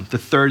chasm. The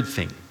third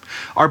thing,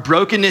 our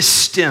brokenness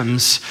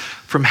stems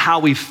from how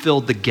we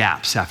filled the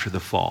gaps after the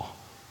fall.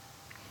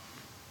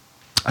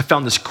 I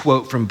found this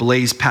quote from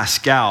Blaise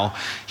Pascal.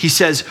 He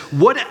says,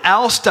 "What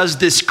else does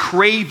this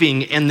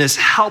craving and this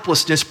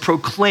helplessness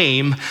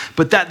proclaim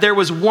but that there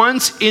was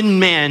once in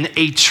man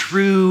a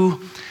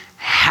true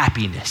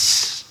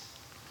happiness,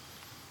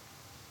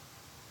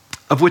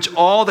 of which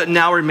all that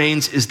now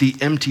remains is the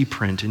empty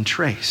print and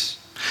trace.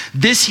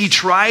 This he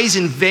tries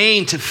in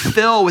vain to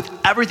fill with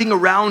everything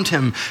around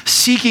him,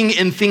 seeking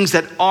in things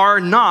that are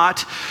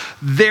not,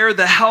 there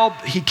the help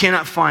he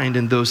cannot find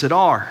in those that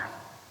are.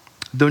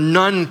 Though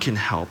none can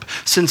help,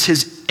 since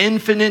his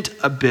infinite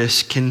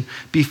abyss can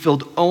be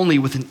filled only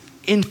with an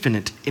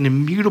infinite and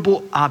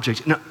immutable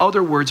object. In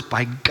other words,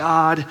 by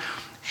God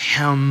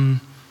himself."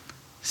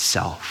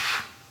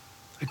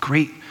 A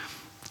great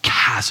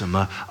chasm,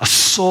 a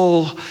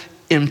soul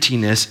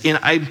emptiness. And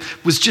I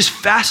was just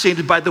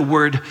fascinated by the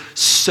word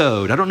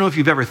sowed. I don't know if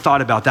you've ever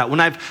thought about that. When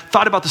I've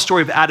thought about the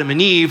story of Adam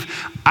and Eve,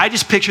 I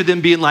just picture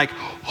them being like,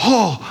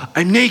 oh,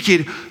 I'm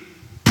naked,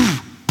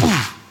 poof,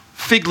 poof,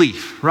 fig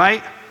leaf,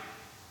 right?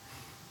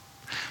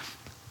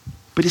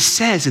 But it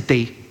says that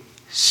they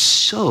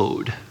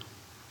sewed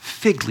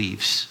fig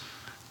leaves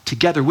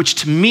together, which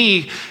to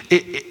me,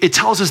 it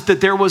tells us that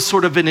there was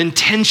sort of an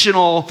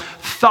intentional,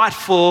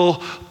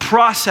 thoughtful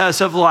process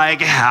of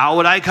like, how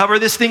would I cover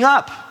this thing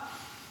up?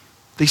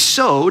 They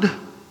sewed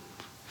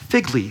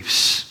fig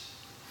leaves,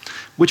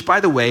 which, by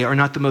the way, are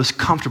not the most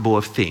comfortable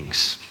of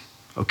things,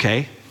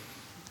 okay?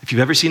 If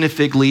you've ever seen a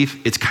fig leaf,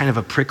 it's kind of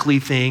a prickly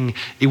thing.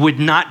 It would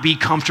not be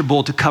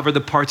comfortable to cover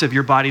the parts of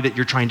your body that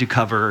you're trying to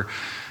cover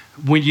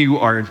when you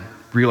are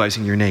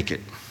realizing you're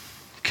naked,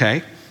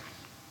 okay?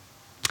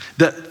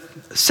 The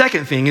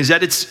second thing is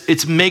that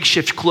it's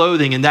makeshift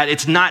clothing and that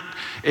it's not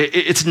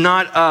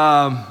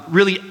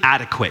really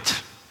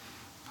adequate,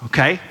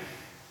 okay?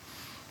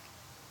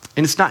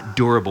 And it's not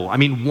durable. I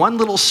mean, one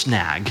little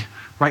snag,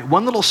 right?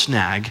 One little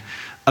snag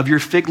of your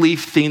fig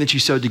leaf thing that you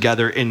sewed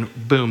together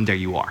and boom, there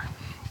you are,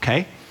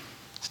 okay?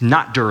 It's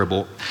not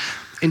durable.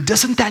 And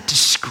doesn't that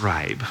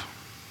describe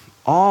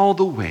all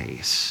the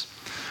ways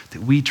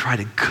that we try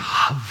to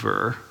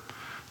cover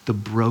the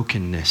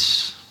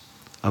brokenness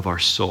of our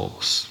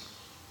souls?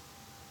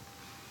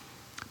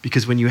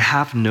 Because when you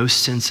have no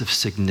sense of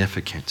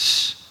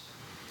significance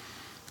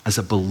as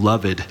a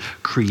beloved,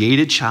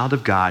 created child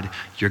of God,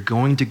 you're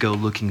going to go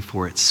looking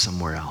for it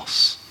somewhere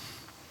else.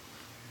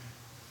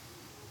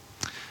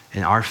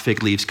 And our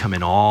fig leaves come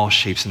in all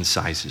shapes and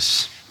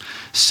sizes.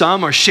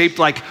 Some are shaped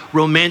like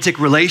romantic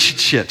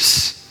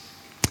relationships.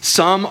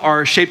 Some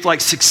are shaped like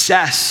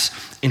success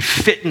and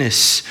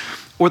fitness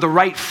or the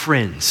right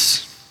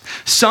friends.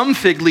 Some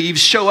fig leaves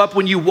show up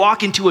when you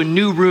walk into a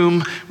new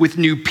room with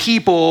new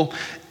people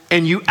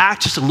and you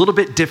act just a little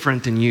bit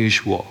different than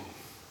usual.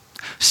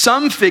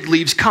 Some fig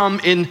leaves come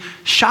in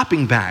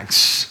shopping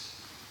bags.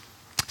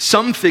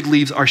 Some fig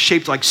leaves are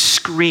shaped like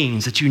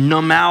screens that you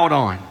numb out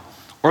on,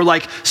 or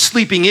like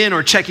sleeping in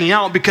or checking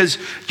out because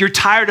you're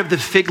tired of the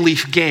fig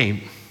leaf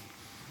game.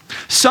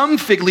 Some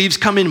fig leaves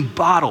come in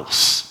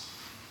bottles.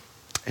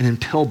 and in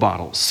pill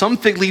bottles. Some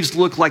fig leaves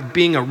look like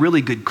being a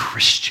really good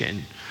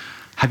Christian.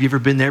 Have you ever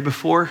been there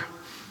before?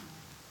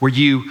 Where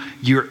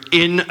you're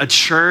in a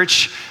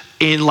church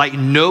and like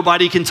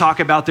nobody can talk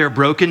about their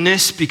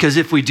brokenness, because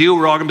if we do,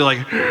 we're all gonna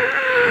be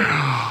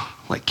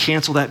like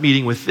cancel that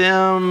meeting with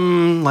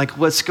them. Like,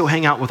 let's go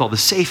hang out with all the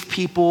safe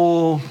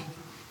people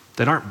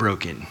that aren't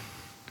broken.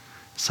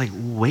 It's like,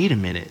 wait a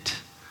minute.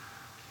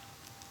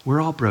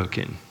 We're all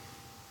broken.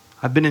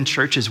 I've been in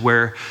churches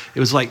where it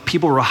was like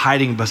people were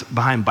hiding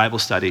behind Bible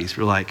studies.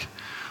 We're like,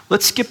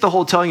 let's skip the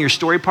whole telling your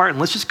story part and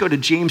let's just go to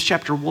James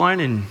chapter 1.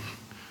 And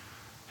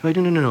like,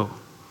 no.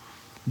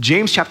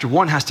 James chapter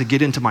 1 has to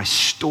get into my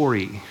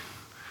story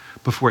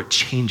before it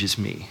changes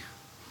me.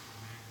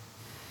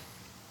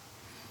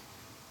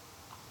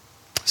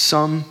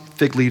 Some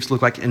fig leaves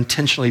look like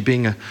intentionally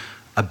being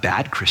a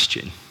bad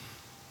Christian.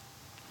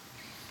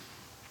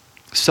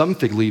 Some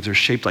fig leaves are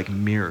shaped like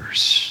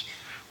mirrors.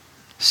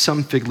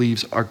 Some fig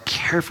leaves are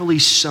carefully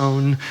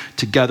sewn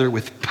together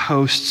with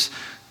posts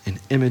and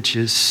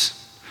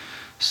images.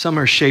 Some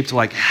are shaped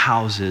like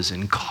houses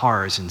and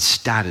cars and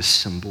status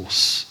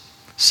symbols.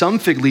 Some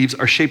fig leaves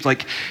are shaped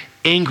like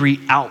angry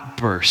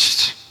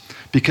outbursts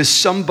because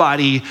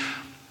somebody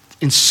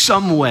in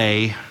some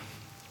way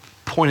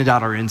pointed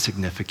out our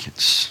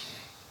insignificance.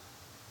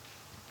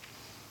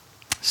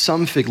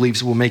 Some fig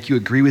leaves will make you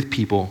agree with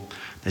people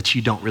that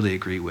you don't really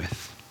agree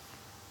with,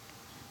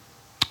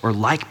 or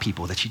like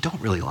people that you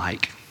don't really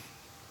like.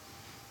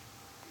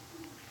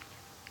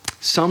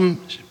 Some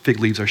fig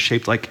leaves are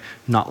shaped like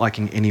not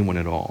liking anyone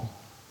at all.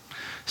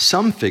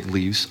 Some fig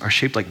leaves are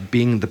shaped like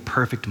being the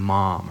perfect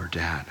mom or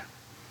dad.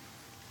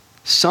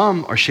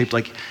 Some are shaped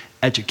like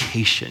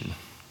education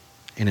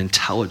and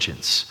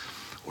intelligence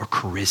or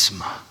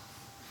charisma.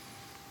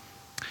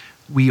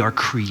 We are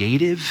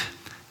creative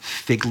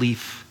fig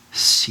leaf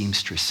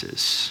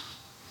seamstresses.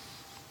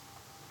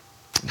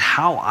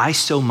 How I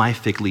sew my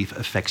fig leaf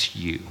affects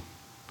you,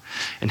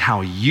 and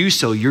how you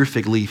sew your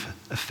fig leaf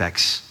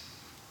affects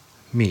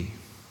me.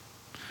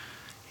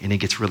 And it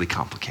gets really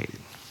complicated.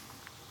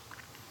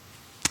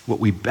 What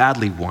we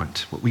badly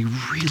want, what we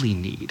really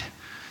need,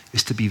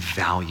 is to be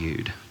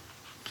valued,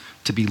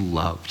 to be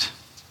loved,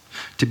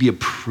 to be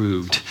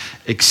approved,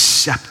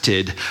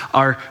 accepted.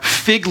 Our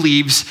fig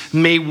leaves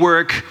may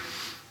work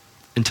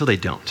until they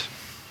don't.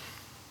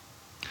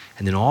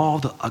 And then all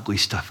the ugly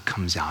stuff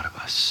comes out of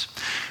us.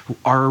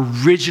 Our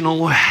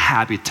original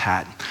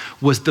habitat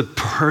was the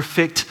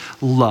perfect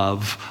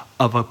love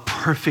of a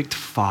perfect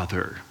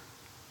father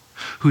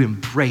who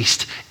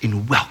embraced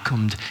and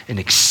welcomed and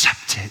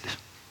accepted.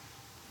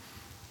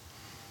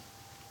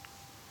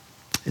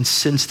 And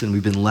since then,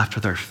 we've been left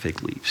with our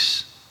fig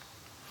leaves.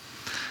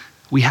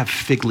 We have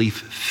fig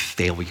leaf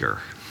failure.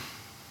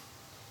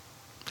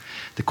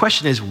 The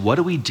question is, what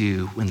do we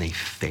do when they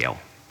fail?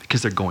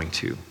 Because they're going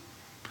to.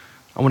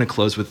 I want to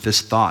close with this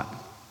thought.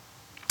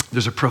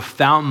 There's a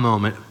profound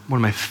moment, one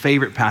of my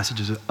favorite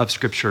passages of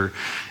Scripture,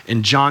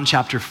 in John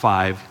chapter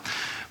 5,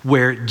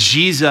 where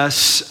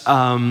Jesus,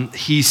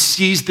 he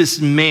sees this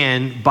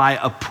man by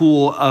a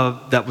pool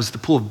that was the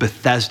pool of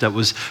Bethesda. It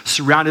was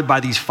surrounded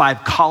by these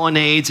 5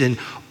 colonnades, and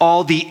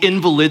all the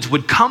invalids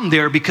would come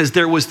there because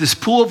there was this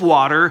pool of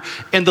water,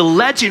 and the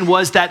legend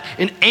was that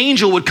an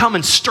angel would come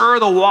and stir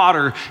the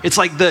water. It's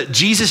like the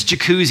Jesus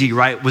jacuzzi,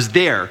 right, was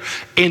there.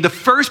 And the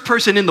first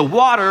person in the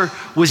water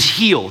was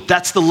healed.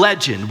 That's the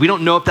legend. We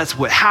don't know if that's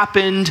what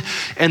happened.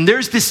 And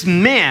there's this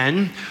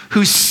man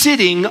who's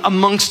sitting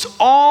amongst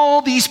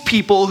all these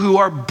people who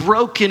are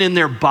broken in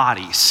their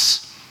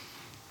bodies.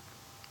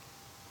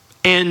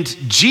 And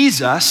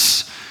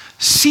Jesus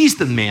sees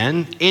the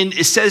man, and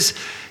it says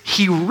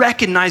he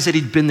recognized that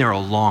he'd been there a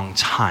long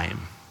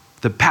time.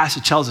 The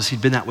passage tells us he'd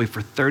been that way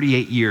for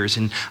 38 years.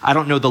 And I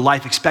don't know the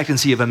life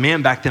expectancy of a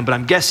man back then, but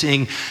I'm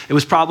guessing it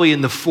was probably in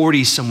the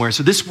 40s somewhere.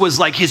 So this was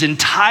like his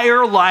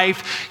entire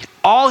life.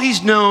 All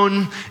he's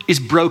known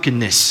is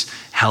brokenness.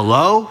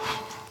 Hello?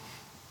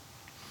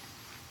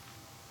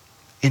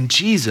 And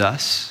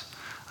Jesus,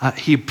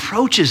 he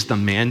approaches the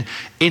man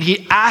and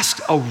he asks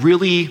a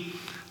really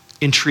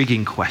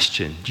intriguing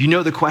question. Do you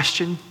know the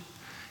question?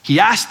 He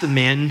asked the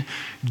man,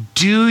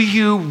 do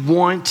you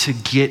want to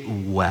get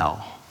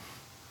well?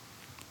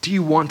 Do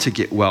you want to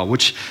get well?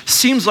 Which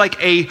seems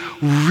like a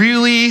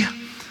really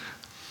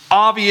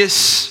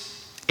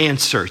obvious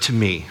answer to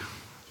me.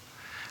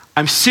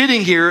 I'm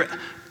sitting here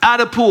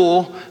at a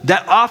pool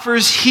that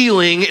offers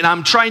healing and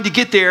I'm trying to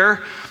get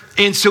there.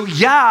 And so,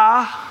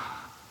 yeah,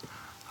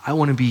 I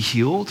want to be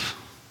healed.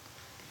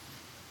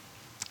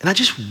 And I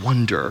just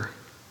wonder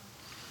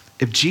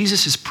if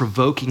Jesus is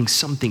provoking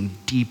something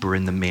deeper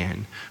in the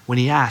man when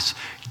he asks,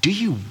 do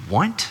you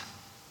want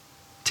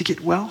to get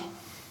well?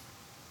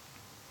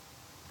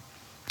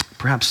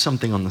 Perhaps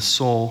something on the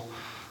soul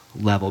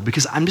level,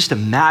 because I'm just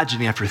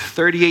imagining after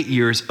 38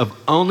 years of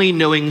only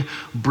knowing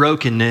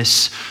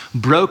brokenness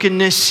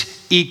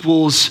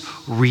equals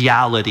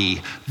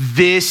reality.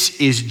 This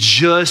is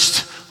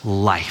just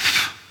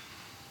life.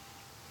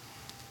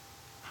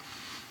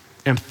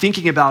 And I'm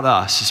thinking about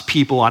us as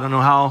people. I don't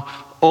know how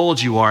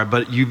old you are,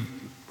 but you've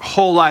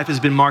whole life has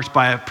been marked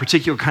by a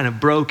particular kind of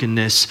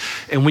brokenness.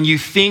 And when you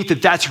think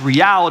that that's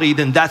reality,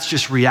 then that's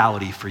just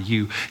reality for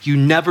you. You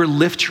never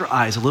lift your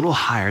eyes a little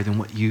higher than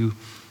what you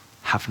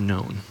have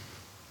known.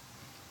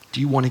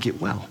 Do you want to get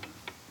well?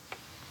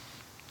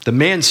 The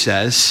man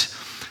says,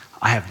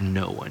 I have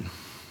no one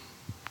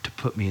to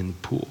put me in the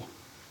pool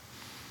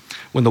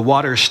when the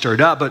water is stirred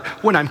up, but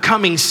when I'm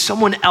coming,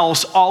 someone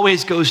else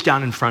always goes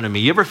down in front of me.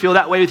 You ever feel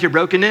that way with your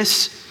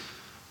brokenness?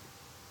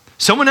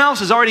 Someone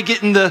else is already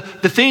getting the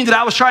thing that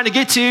I was trying to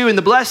get to and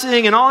the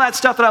blessing and all that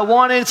stuff that I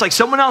wanted. It's like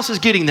someone else is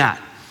getting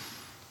that.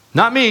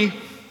 Not me.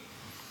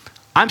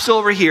 I'm still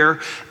over here.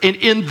 And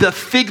in the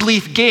fig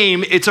leaf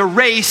game, it's a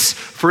race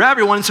for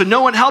everyone. So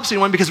no one helps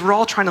anyone because we're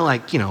all trying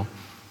to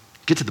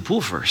get to the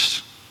pool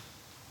first.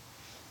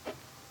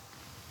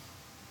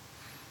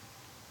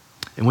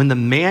 And when the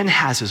man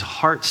has his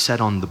heart set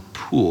on the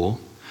pool,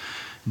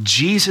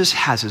 Jesus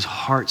has his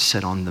heart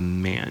set on the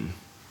man.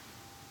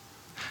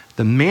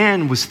 The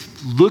man was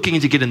looking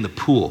to get in the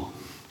pool.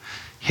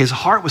 His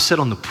heart was set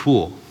on the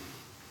pool.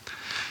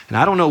 And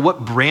I don't know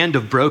what brand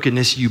of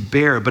brokenness you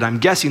bear, but I'm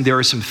guessing there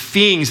are some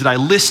things that I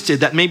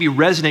listed that maybe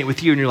resonate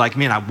with you, and you're like,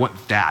 man, I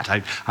want that.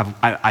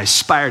 I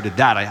aspire to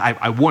that.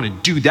 I want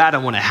to do that. I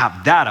want to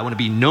have that. I want to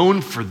be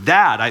known for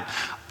that.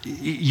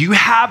 You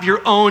have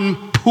your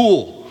own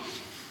pool.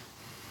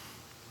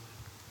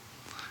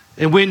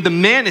 And when the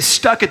man is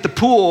stuck at the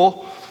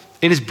pool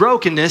in his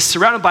brokenness,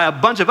 surrounded by a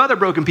bunch of other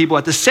broken people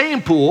at the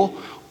same pool,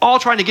 all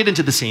trying to get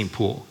into the same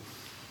pool,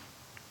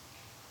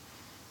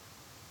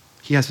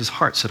 he has his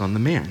heart set on the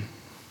man.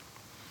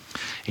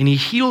 And he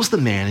heals the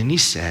man and he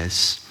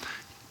says,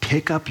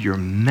 pick up your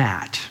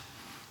mat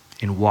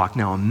and walk.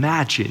 Now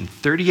imagine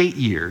 38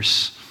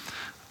 years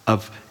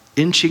of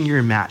inching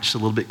your mat just a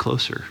little bit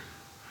closer.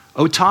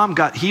 Oh, Tom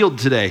got healed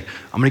today.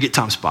 I'm going to get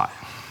Tom's spot.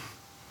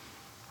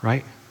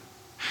 Right?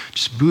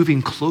 Just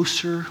moving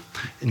closer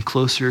and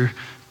closer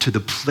to the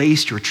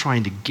place you're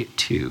trying to get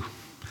to,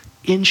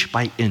 inch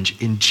by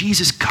inch. And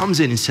Jesus comes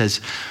in and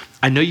says,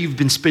 I know you've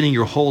been spending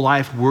your whole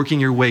life working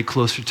your way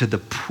closer to the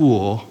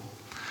pool,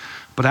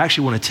 but I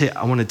actually want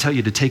to tell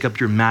you to take up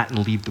your mat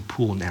and leave the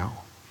pool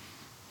now.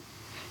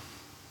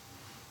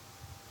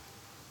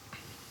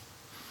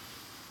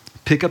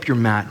 Pick up your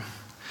mat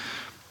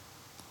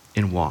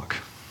and walk,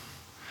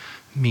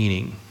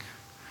 meaning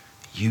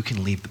you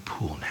can leave the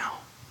pool now.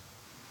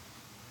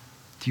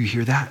 Do you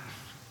hear that?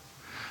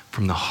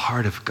 From the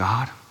heart of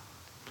God?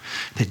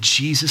 That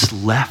Jesus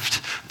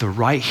left the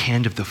right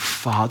hand of the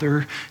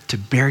Father to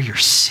bear your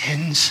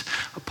sins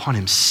upon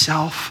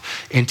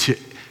himself and to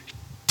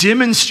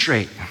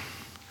demonstrate,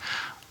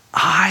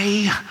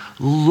 I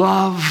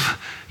love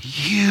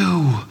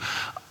you.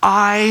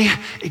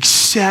 I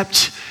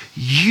accept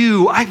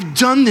you. I've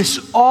done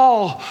this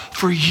all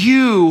for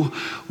you.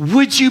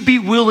 Would you be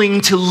willing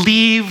to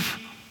leave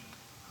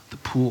the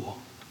pool?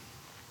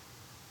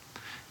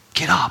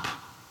 Get up,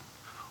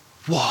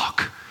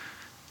 walk,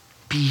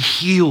 be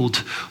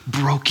healed,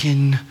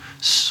 broken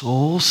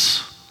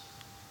souls.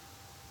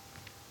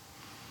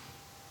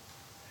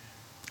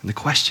 And the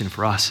question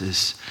for us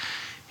is,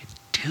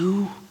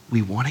 do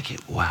we want to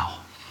get well?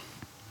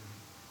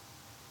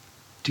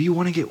 Do you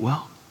want to get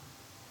well?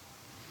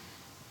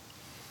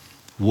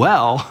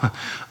 Well,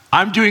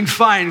 I'm doing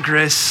fine,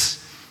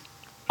 Chris.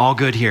 All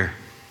good here.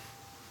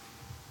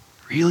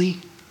 Really?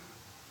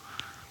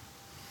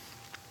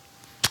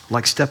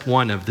 Like step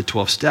 1 of the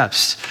 12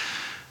 steps,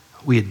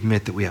 we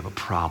admit that we have a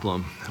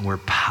problem and we're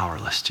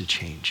powerless to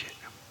change it.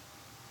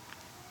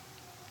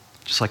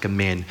 Just like a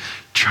man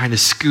trying to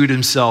scoot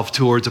himself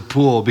towards a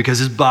pool because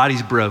his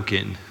body's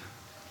broken.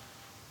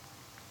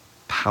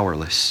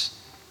 Powerless.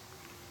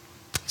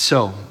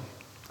 So,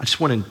 I just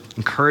want to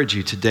encourage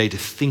you today to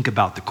think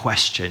about the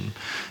question,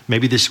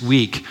 maybe this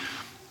week,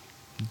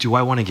 do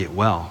I want to get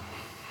well?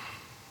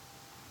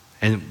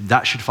 And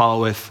that should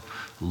follow with,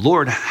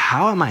 Lord,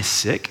 how am I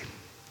sick?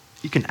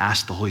 You can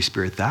ask the Holy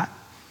Spirit that.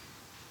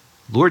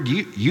 Lord,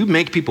 you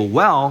make people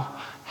well.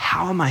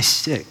 How am I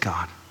sick,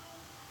 God?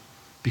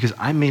 Because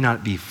I may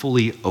not be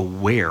fully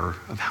aware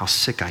of how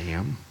sick I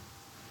am.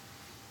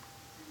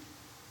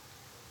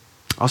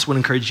 I also want to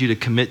encourage you to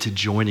commit to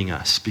joining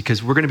us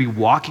because we're going to be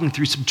walking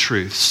through some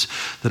truths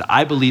that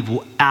I believe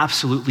will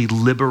absolutely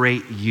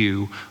liberate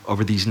you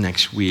over these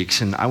next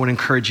weeks. And I want to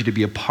encourage you to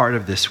be a part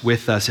of this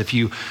with us. If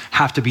you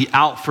have to be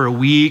out for a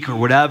week or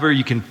whatever,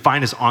 you can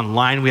find us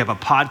online. We have a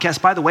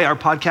podcast. By the way, our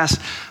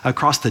podcast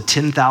crossed the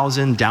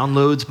 10,000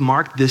 downloads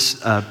mark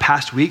this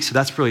past week. So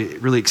that's really,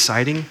 really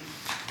exciting.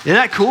 Isn't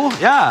that cool?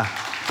 Yeah.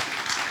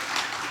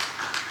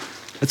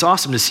 It's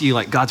awesome to see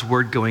like God's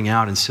word going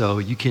out. And so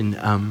you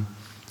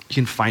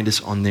can find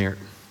us on there.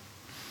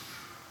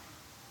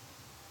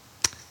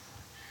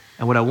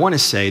 And what I want to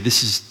say,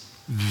 this is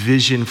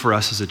vision for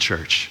us as a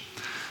church.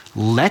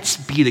 Let's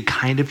be the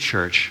kind of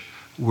church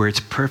where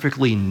it's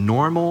perfectly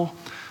normal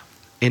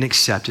and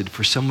accepted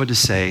for someone to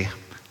say,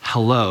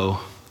 hello,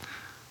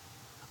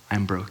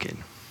 I'm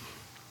broken.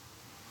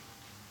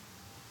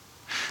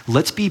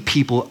 Let's be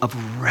people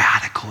of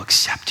radical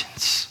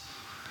acceptance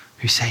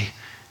who say,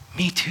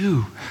 Me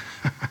too.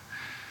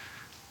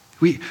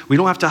 We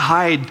don't have to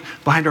hide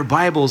behind our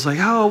Bibles like,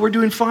 oh, we're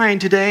doing fine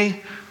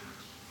today.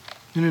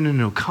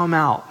 No, come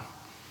out.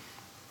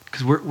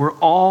 Because we're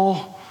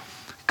all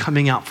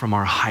coming out from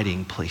our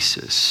hiding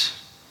places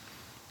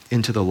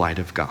into the light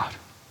of God.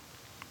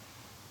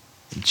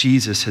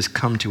 Jesus has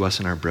come to us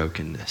in our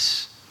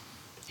brokenness.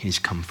 He's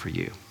come for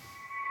you.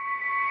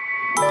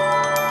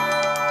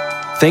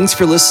 Thanks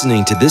for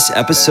listening to this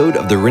episode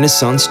of the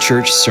Renaissance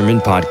Church Sermon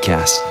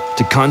Podcast.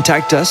 To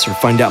contact us or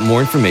find out more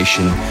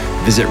information,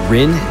 visit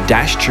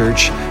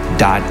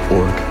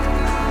ren-church.org.